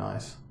was really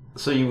nice.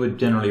 So you would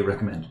generally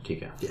recommend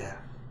TCAF?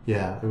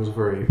 Yeah, it was a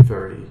very,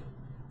 very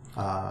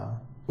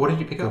What did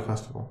you pick good up?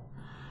 festival.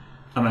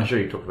 I mean, I'm sure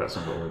you talked about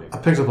some already. I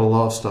picked up a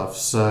lot of stuff.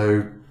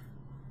 So,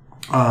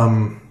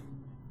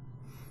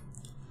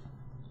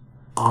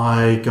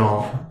 I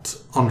got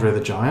Andre the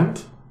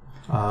Giant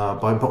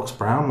by Box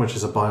Brown, which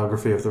is a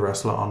biography of the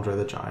wrestler Andre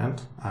the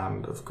Giant,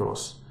 and of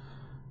course,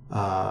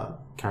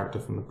 character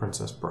from The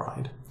Princess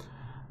Bride,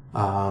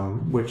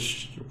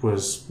 which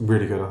was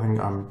really good. I think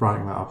I'm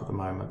writing that up at the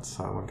moment,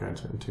 so I won't go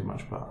into it too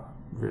much, but I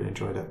really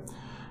enjoyed it.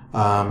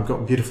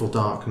 Got Beautiful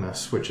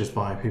Darkness, which is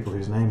by people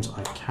whose names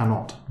I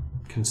cannot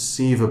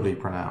conceivably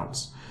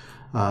pronounce.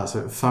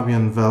 So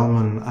Fabian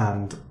Vellman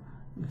and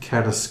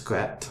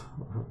Keresquet,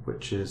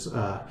 which is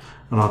an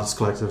artist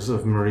collective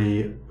of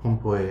Marie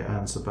Pompoy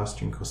and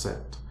Sebastian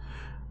Cosset.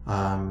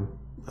 And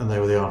they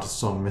were the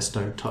artists on Miss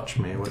Don't Touch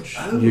Me, which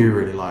you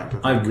really liked.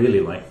 I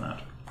really like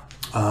that.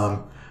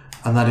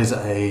 And that is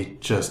a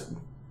just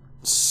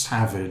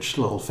savage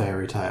little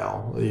fairy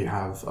tale. You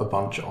have a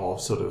bunch of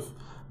sort of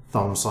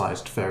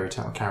thumb-sized fairy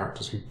tale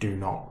characters who do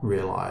not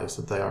realise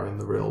that they are in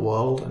the real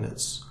world, and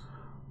it's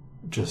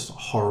just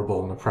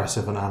horrible and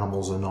oppressive, and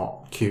animals are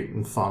not cute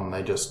and fun,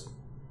 they just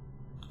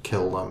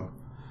kill them.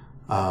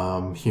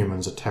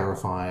 Humans are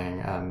terrifying,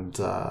 and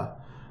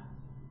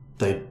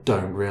they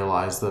don't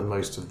realise that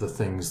most of the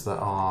things that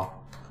are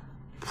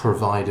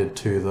provided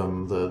to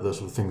them, the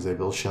sort of things they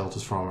build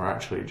shelters from, are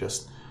actually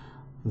just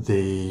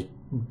the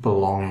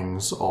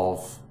belongings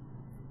of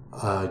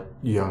a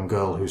young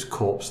girl whose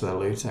corpse they're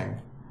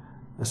looting.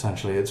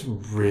 Essentially, it's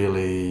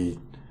really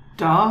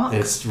Dark?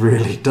 It's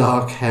really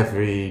dark,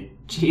 heavy.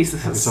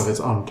 Jesus. Stuff. It's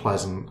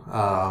unpleasant.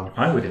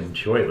 I would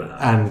enjoy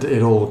that. And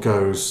it all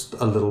goes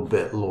a little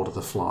bit Lord of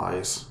the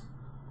Flies.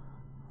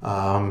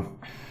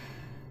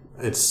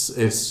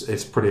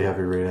 It's pretty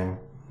heavy reading.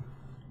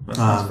 That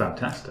sounds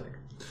fantastic.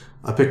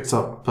 I picked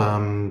up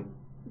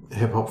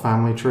Hip Hop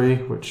Family Tree,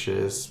 which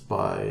is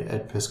by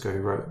Ed Pisco, who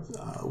wrote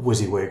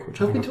WYSIWYG, which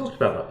Have we talked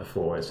about that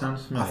before? It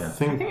sounds familiar. I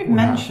think we've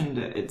mentioned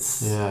it.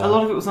 It's a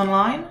lot of it was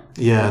online.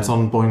 Yeah, it's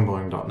on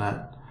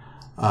boingboing.net.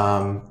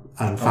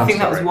 And I think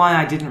that was why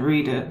I didn't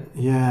read it.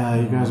 Yeah,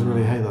 you guys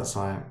really hate that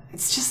site.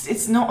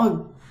 It's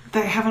not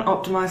they haven't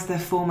optimized their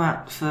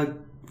format for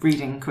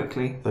reading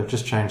quickly. They've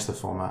just changed the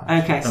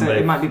format. Okay, so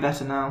it might be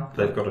better now.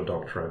 They've got a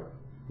doctorate.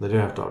 They do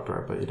have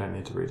doctorate, but you don't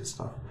need to read his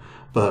stuff.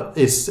 But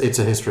it's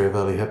a history of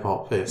early hip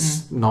hop.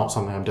 It's not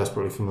something I'm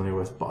desperately familiar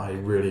with, but I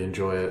really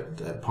enjoy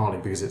it, partly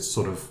because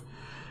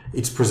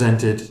it's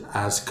presented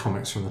as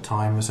comics from the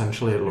time,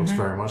 essentially. It looks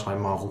very much like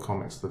Marvel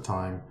comics at the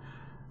time.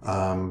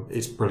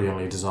 It's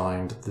brilliantly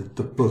designed.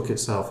 The book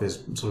itself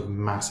is sort of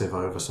massive,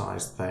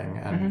 oversized thing,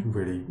 and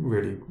really,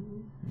 really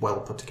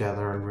well put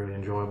together and really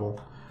enjoyable.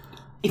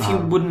 If you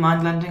wouldn't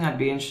mind lending, I'd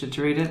be interested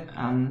to read it.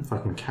 If I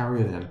can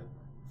carry it in.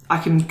 I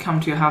can come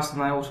to your house with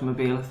my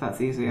automobile if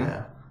that's easier.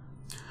 Yeah.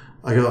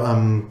 I got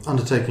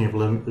Undertaking of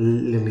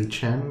Lily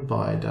Chen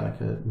by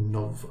Danica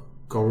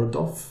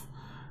Novgorodov,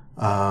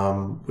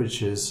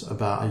 which is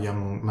about a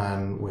young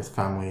man with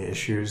family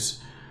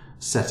issues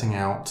setting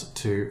out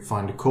to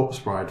find a corpse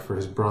bride for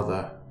his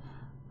brother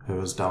who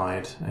has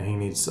died, and he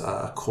needs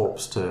a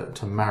corpse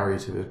to marry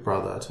to his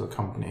brother to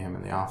accompany him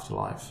in the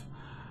afterlife.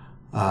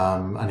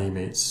 And he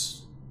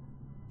meets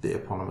the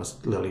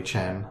eponymous Lily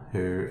Chen,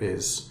 who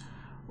is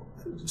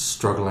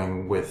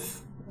struggling with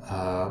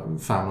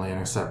family in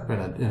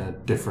a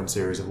different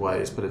series of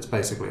ways, but it's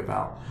basically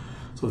about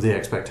sort of the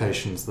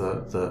expectations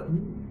that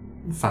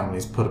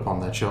families put upon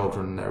their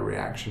children, their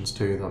reactions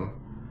to them,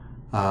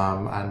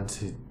 and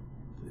he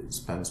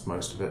spends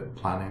most of it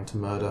planning to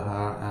murder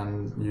her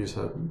and use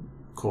her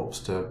corpse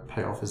to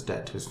pay off his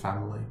debt to his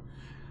family.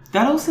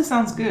 That also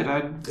sounds good.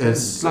 I'd like to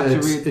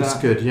read that. It's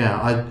good,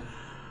 yeah.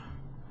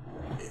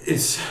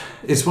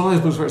 It's one of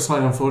those books where it's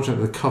slightly unfortunate.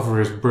 The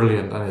cover is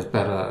brilliant and is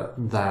better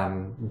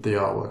than the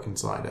artwork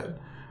inside it.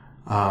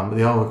 But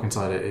the artwork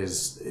inside it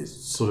is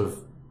sort of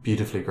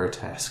beautifully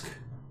grotesque.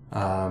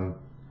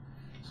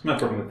 It's my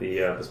problem with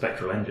the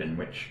Spectral Engine,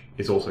 which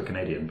is also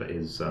Canadian, but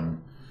is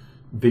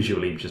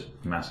visually just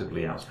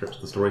massively outstrips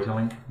the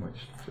storytelling, which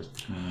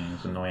just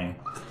is annoying.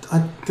 I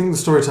think the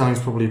storytelling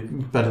is probably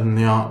better than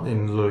the art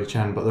in Lily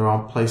Chen, but there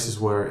are places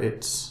where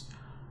it's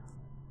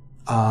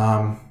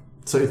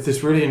so it's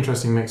this really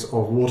interesting mix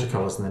of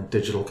watercolours and then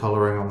digital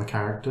colouring on the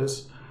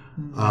characters.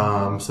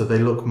 So they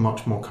look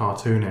much more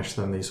cartoonish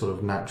than these sort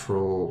of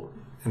natural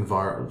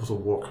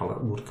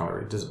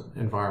watercolour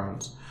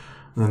environments.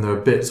 And then there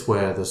are bits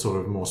where there's sort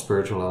of more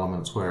spiritual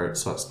elements where it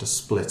starts to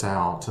split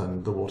out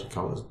and the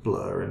watercolours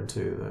blur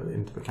into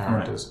the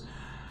characters.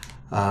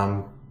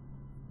 Right.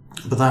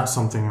 But that's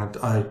something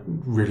that I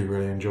really,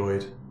 really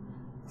enjoyed.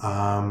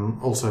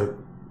 Also,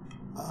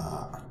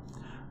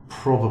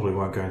 probably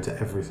won't go into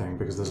everything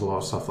because there's a lot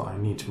of stuff that I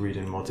need to read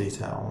in more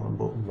detail and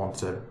will want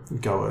to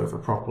go over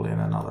properly in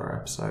another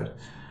episode.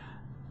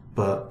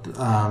 But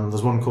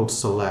there's one called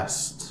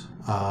Celeste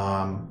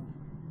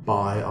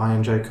by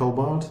Ian J.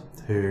 Colbard,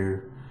 who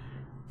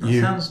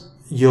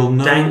you'll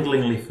know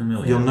danglingly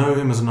familiar. You'll know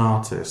him as an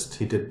artist.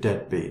 He did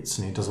Deadbeats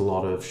and he does a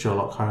lot of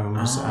Sherlock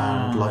Holmes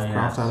and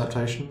Lovecraft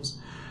adaptations.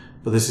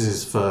 But this is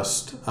his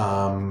first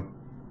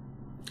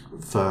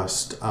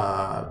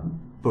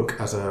book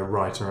as a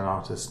writer and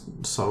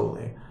artist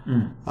solely.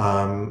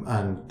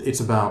 And it's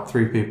about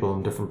three people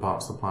in different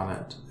parts of the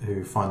planet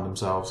who find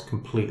themselves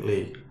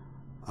completely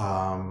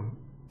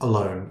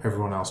alone.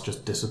 Everyone else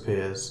just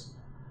disappears.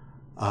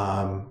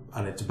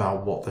 And it's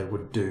about what they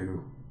would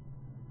do,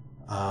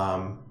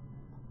 not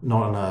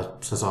in a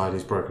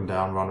society's broken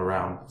down, run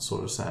around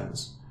sort of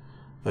sense,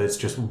 but it's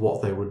just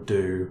what they would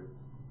do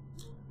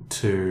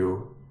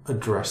to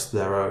address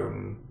their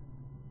own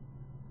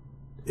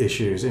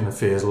issues, inner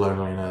fears,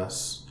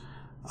 loneliness,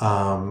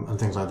 and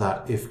things like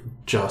that, if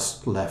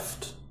just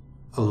left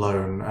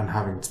alone and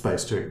having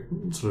space to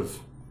sort of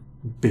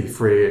be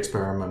free,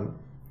 experiment,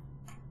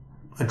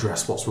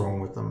 address what's wrong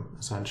with them,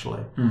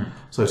 essentially.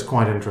 So it's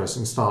quite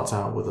interesting. It starts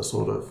out with a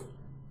sort of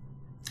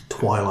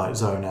Twilight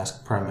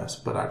Zone-esque premise,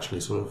 but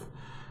actually sort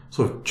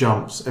of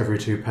jumps every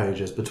 2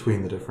 pages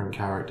between the different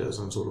characters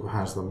and sort of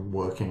has them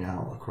working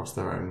out across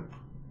their own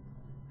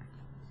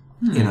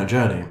inner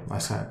journey, in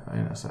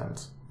a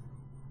sense.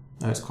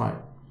 It's quite...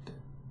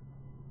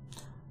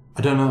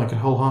 I don't know that I could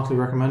wholeheartedly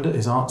recommend it.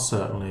 His art's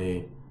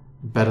certainly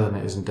better than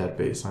it is in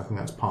Deadbeats, and I think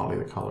that's partly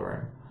the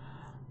colouring.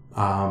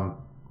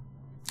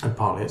 And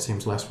partly it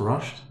seems less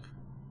rushed.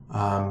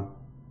 But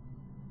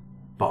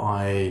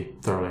I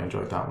thoroughly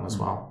enjoyed that one as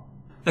well.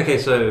 Okay,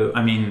 so,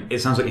 I mean, it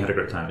sounds like you had a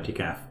great time at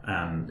TCAF,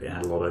 and it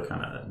had a lot of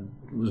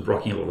it was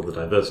rocking a lot of the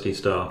diversity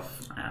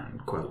stuff,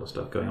 and quite a lot of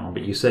stuff going on,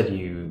 but you said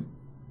you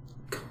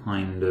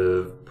kind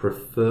of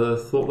prefer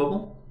Thought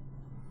Bubble?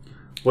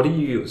 What do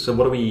we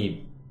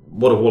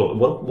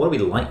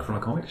like from a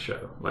comics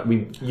show? Like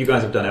you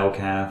guys have done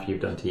LCAF,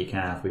 you've done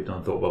TCAF, we've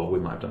done Thought Bubble, we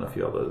might have done a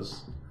few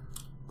others.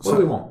 What do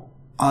we want?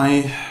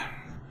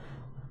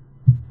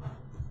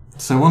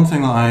 So one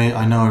thing that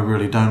I know I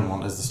really don't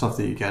want is the stuff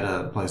that you get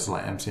at places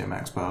like MCM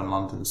Expo and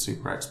London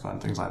Super Expo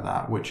and things like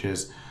that, which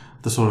is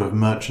the sort of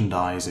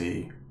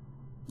merchandisey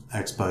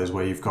expos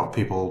where you've got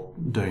people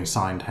doing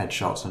signed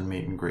headshots and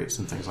meet and greets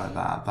and things like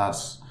that.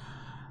 That's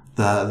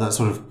that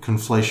sort of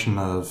conflation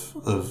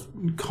of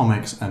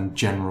comics and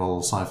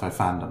general sci-fi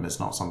fandom is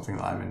not something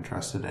that I'm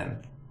interested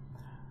in.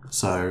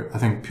 So I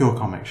think pure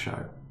comic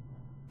show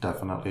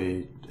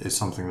definitely is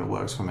something that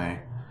works for me.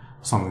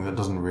 Something that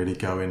doesn't really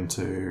go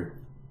into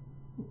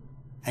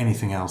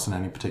anything else in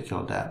any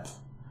particular depth.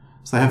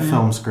 So they have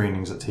film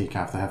screenings at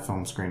TCAF, they have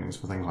film screenings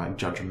for things like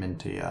Judge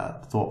Minty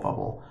at Thought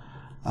Bubble,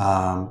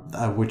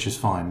 which is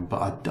fine.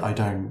 But I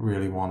don't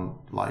really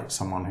want like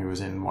someone who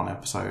was in one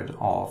episode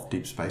of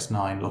Deep Space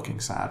Nine looking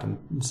sad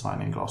and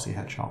signing glossy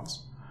headshots.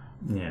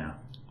 Yeah.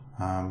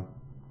 I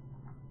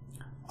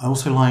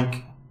also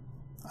like,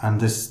 and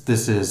this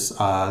is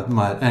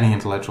any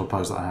intellectual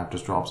post that I have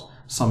just drops.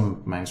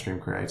 Some mainstream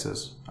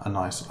creators are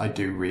nice. I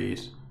do read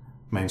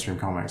mainstream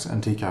comics,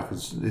 and TCAF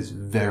is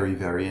very,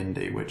 very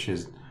indie, which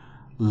is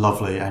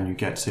lovely, and you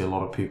get to see a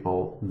lot of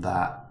people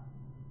that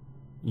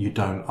you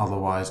don't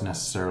otherwise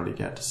necessarily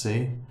get to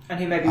see. And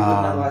who maybe wouldn't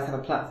otherwise have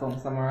a platform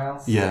somewhere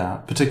else. Yeah,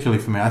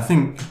 particularly for me. I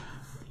think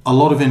a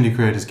lot of indie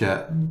creators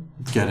get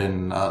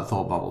in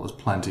Thought Bubble. There's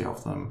plenty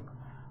of them.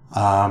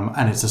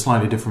 And it's a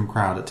slightly different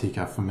crowd at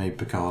TCAF for me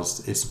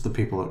because it's the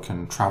people that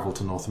can travel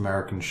to North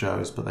American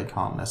shows, but they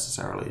can't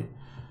necessarily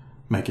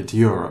make it to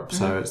Europe.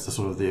 So it's the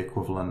sort of the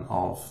equivalent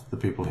of the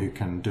people who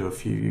can do a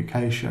few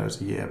UK shows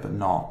a year, but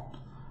not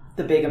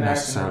the big American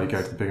necessarily ones.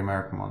 go to the big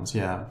American ones.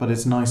 Yeah, but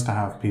it's nice to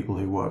have people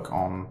who work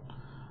on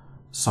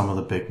some of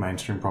the big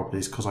mainstream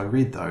properties because I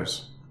read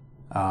those.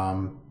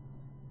 I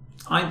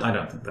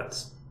don't think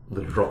that's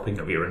the dropping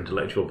of your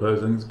intellectual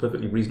pose. I think it's a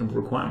perfectly reasonable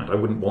requirement. I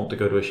wouldn't want to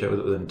go to a show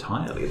that was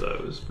entirely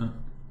those. But...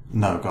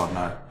 No, God,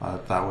 no.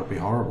 That would be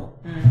horrible.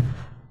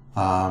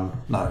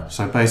 No,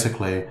 so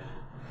basically,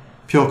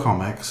 pure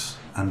comics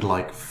and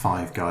like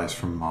 5 guys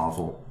from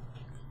Marvel.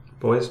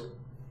 Boys?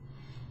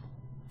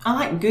 I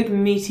like good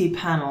meaty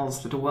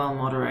panels that are well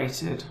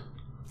moderated.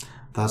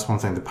 That's one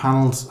thing. The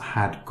panels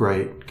had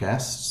great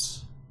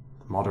guests.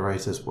 The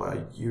moderators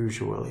were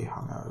usually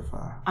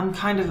hungover.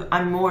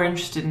 I'm more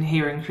interested in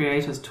hearing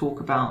creators talk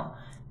about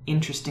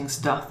interesting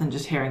stuff than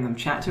just hearing them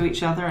chat to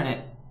each other,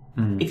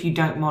 and if you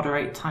don't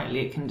moderate tightly,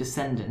 it can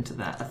descend into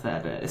that a fair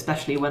bit,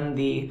 especially when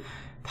the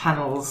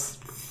panel's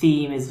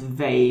theme is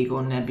vague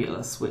or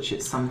nebulous, which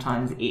it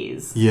sometimes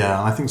is.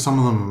 Yeah, I think some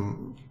of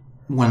them,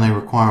 when they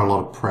require a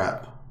lot of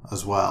prep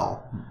as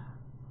well,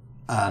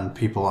 and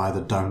people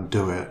either don't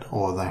do it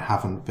or they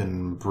haven't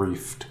been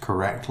briefed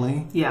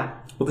correctly. Yeah.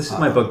 Well, this is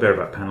my bugbear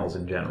about panels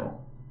in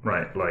general,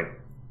 right? Like,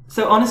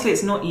 so honestly,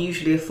 it's not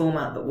usually a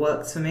format that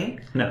works for me.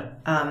 No.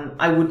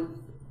 I would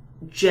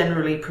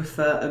generally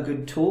prefer a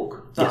good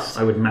talk. Yes,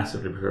 I would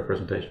massively prefer a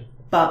presentation.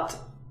 But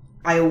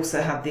I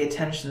also have the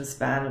attention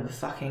span of a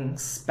fucking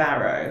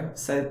sparrow,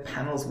 so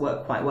panels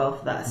work quite well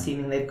for that,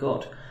 assuming they've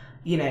got,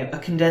 a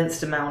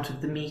condensed amount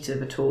of the meat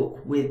of a talk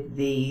with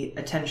the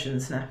attention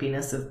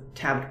snappiness of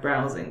tabbed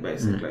browsing,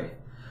 basically.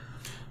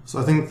 So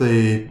I think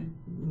the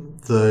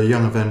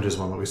Young Avengers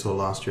one that we saw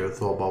last year at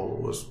Thought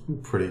Bubble was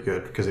pretty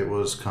good because it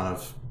was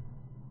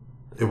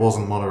it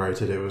wasn't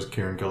moderated, it was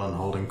Kieran Gillen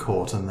holding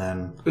court, and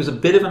then... It was a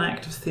bit of an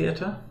act of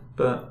theatre,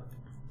 but...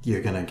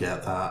 You're going to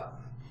get that.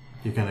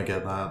 You're going to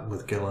get that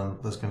with Gillen.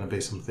 There's going to be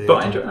some theatre.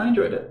 But I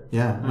enjoyed it.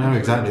 Yeah, no,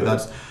 exactly.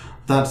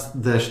 That's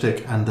their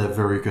shtick, and they're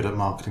very good at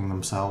marketing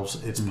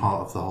themselves. It's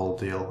part of the whole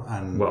deal,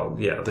 and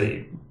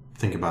they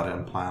think about it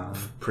and plan.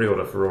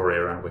 Pre-order Furore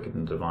around Wicked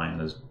and Divine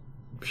has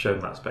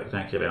shown that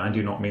spectacularly. I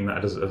do not mean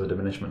that as a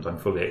diminishment. I'm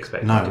fully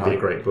expecting it to be a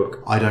great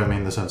book. I don't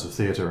mean the sense of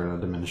theatre in a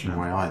diminishing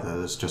way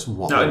either. It's just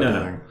what they're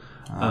doing.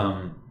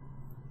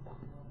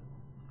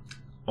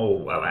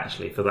 Well,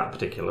 actually, for that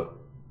particular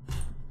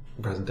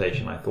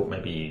presentation, I thought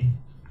maybe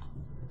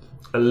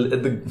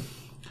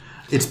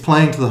it's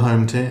playing to the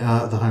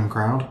home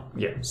crowd.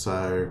 Yeah.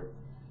 So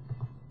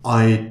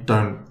I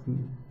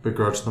don't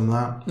begrudge them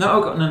that.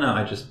 No,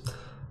 I just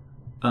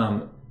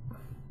where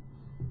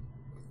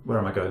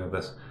am I going with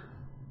this?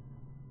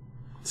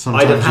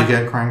 Sometimes you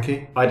get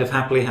cranky. I'd have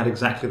happily had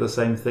exactly the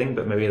same thing,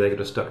 but maybe they could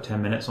have stuck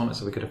 10 minutes on it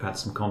so we could have had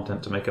some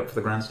content to make up for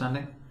the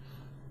grandstanding.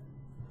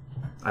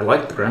 I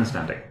liked the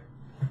grandstanding.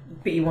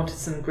 But you wanted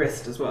some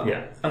grist as well.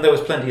 Yeah, and there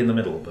was plenty in the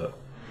middle, but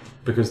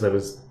because there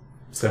was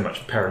so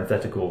much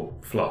parenthetical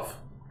fluff.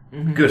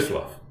 Good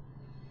fluff.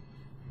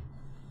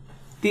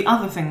 The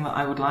other thing that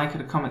I would like at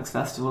a comics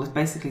festival is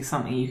basically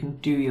something you can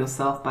do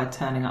yourself by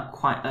turning up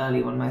quite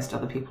early when most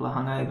other people are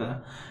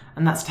hungover.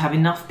 And that's to have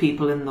enough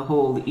people in the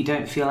hall that you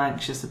don't feel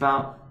anxious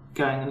about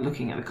going and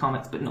looking at the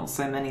comics, but not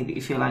so many that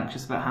you feel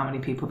anxious about how many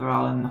people there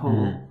are in the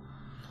hall.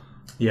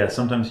 Yeah,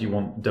 sometimes you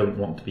don't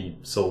want to be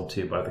sold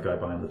to by the guy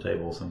behind the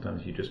table.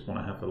 Sometimes you just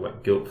want to have a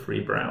guilt-free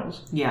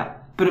browse. Yeah,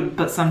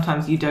 but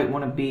sometimes you don't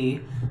want to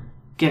be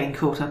getting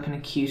caught up in a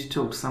queue to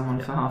talk to someone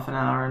for half an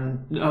hour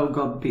and, oh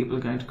God, people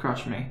are going to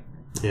crush me.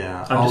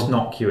 Yeah. I'm just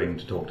not queuing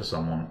to talk to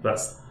someone.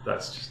 That's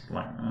just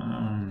like...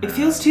 It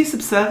feels too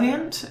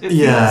subservient.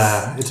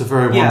 It's a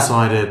very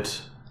one-sided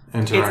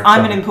interaction.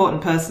 I'm an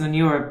important person and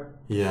you're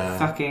a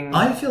fucking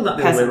I feel that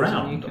the other way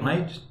peasant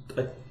around.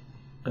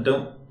 I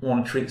don't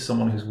want to treat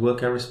someone whose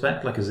work I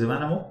respect like a zoo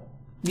animal.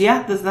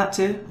 Yeah, there's that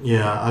too.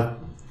 Yeah,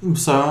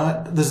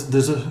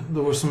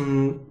 there were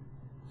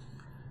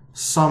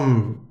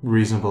some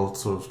reasonable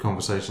sort of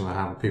conversations I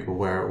had with people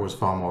where it was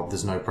far more,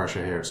 there's no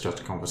pressure here, it's just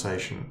a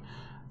conversation,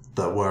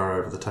 that were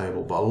over the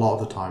table. But a lot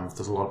of the time, if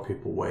there's a lot of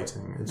people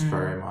waiting, it's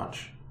very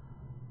much,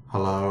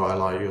 hello, I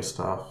like your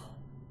stuff.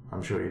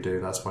 I'm sure you do,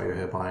 that's why you're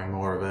here buying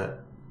more of it.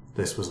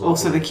 This was lovely.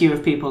 Also the queue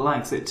of people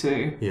likes it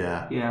too.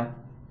 Yeah. Yeah.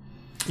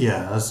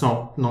 Yeah, that's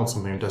not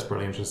something I'm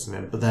desperately interested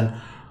in. But then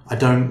I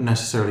don't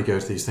necessarily go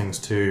to these things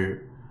to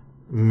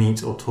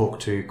meet or talk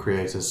to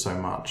creators so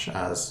much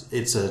as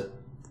it's a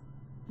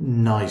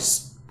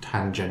nice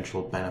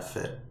tangential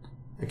benefit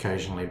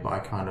occasionally, but I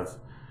kind of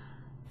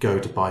go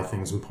to buy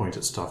things and point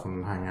at stuff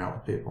and hang out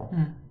with people.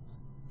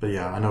 But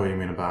yeah, I know what you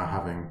mean about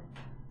having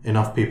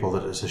enough people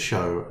that it's a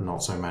show and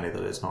not so many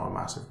that it's not a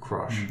massive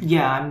crush.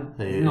 Yeah, I'm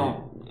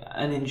not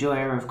an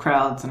enjoyer of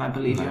crowds, and I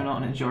believe you're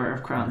not an enjoyer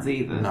of crowds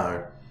either.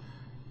 No.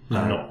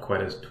 I'm not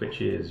quite as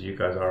twitchy as you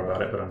guys are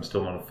about it, but I'm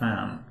still not a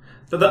fan.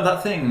 But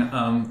that thing,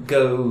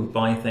 go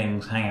buy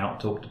things, hang out,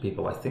 talk to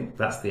people, I think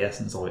that's the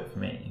essence of it for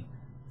me.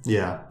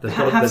 Yeah.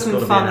 Have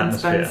some fun and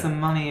spend some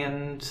money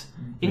and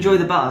enjoy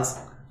the buzz.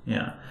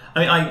 Yeah. I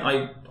mean,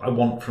 I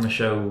want from a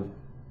show...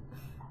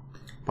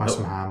 Buy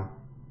some ham.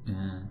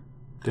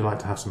 Do you like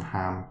to have some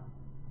ham?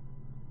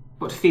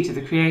 What, to feed to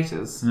the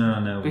creators?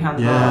 No. Behind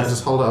the Yeah, bars?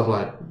 just hold it up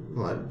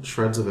like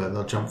shreds of it and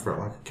they'll jump for it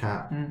like a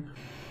cat.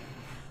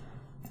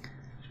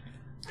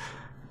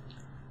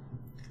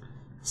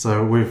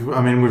 So we've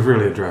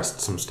really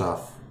addressed some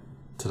stuff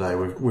today.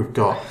 We've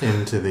got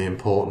into the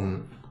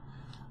important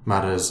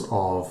matters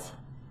of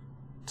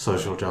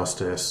social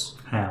justice,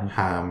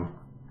 ham,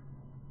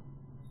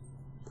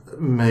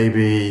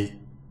 maybe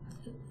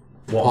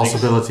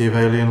possibility of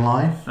alien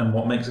life, and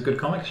what makes a good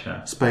comics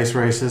show. Space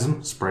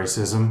racism,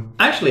 spracism.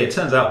 Actually, it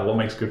turns out what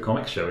makes a good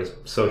comics show is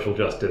social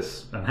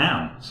justice and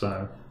ham.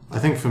 So I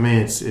think for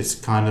me, it's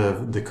kind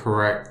of the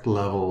correct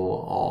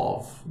level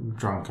of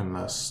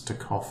drunkenness to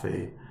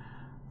coffee.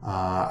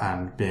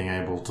 And being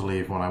able to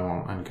leave when I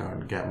want and go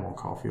and get more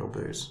coffee or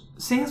booze.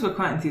 Seeing as we're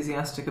quite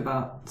enthusiastic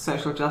about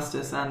social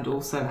justice and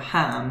also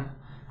ham,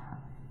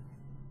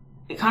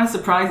 it kind of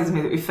surprises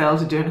me that we failed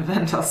to do an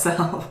event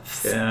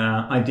ourselves.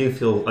 Yeah, I do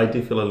feel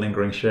a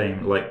lingering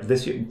shame. Like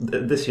this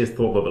year's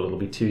Thought Bubble, it'll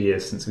be 2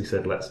 years since we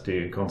said let's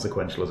do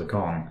Consequential as a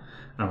con,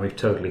 and we've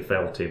totally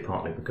failed to,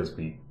 partly because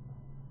we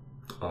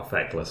are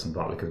feckless and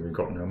partly because we've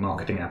got no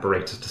marketing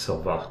apparatus to sell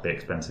vastly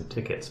expensive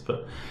tickets,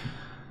 but...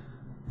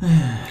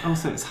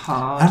 Also, it's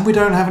hard. And we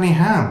don't have any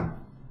ham.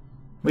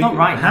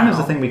 Ham is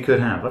the thing we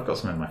could have. I've got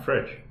some in my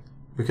fridge.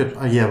 We could,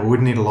 but we'd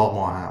need a lot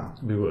more ham.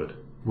 We would.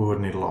 We would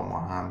need a lot more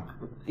ham.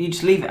 You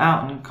just leave it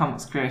out and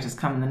comics creators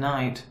come in the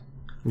night.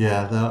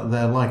 Yeah,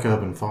 they're like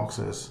urban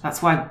foxes.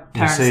 That's why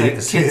parents say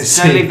kids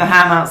don't leave the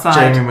ham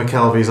outside. Jamie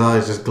McKelvey's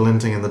eyes just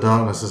glinting in the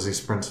darkness as he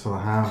sprints for the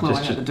ham.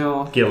 Clawing at the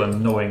door.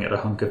 Gillen gnawing at a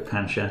hunk of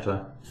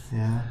pancetta.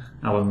 Yeah.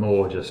 Alan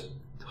Moore just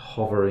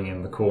hovering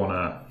in the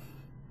corner,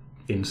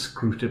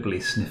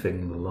 inscrutably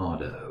sniffing the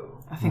lardo.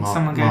 I think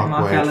someone gave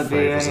Mark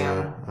Ellaby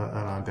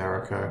an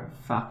Iberico.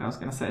 Fuck, I was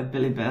going to say a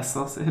Billy Bear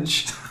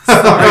sausage.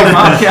 Sorry,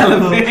 Mark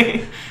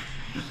Ellaby.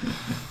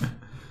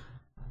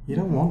 You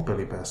don't want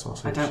Billy Bear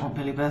sausage. I don't want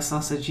Billy Bear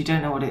sausage. You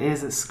don't know what it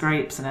is. It's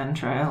scrapes and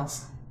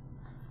entrails.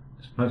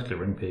 It's mostly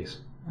ring piece.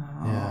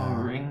 Oh,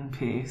 Yeah. Ring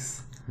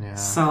piece. Yeah.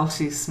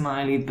 Salty,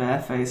 smiley,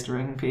 barefaced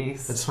ring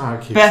piece. It's how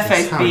it keeps,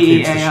 Barefaced it's how it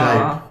keeps the BEAR.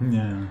 shape.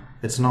 Yeah.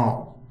 It's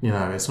not,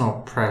 it's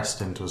not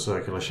pressed into a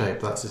circular shape.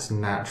 That's its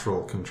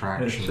natural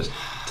contraction. It's just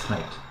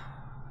tight.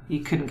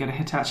 You couldn't get a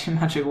Hitachi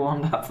magic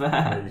wand up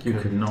there. You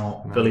could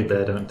not. No. Billy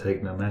Bear don't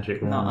take no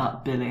magic wand. Not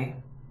up Billy.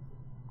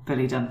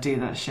 Billy don't do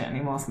that shit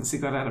anymore since he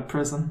got out of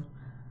prison.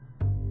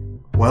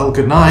 Well,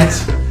 good night.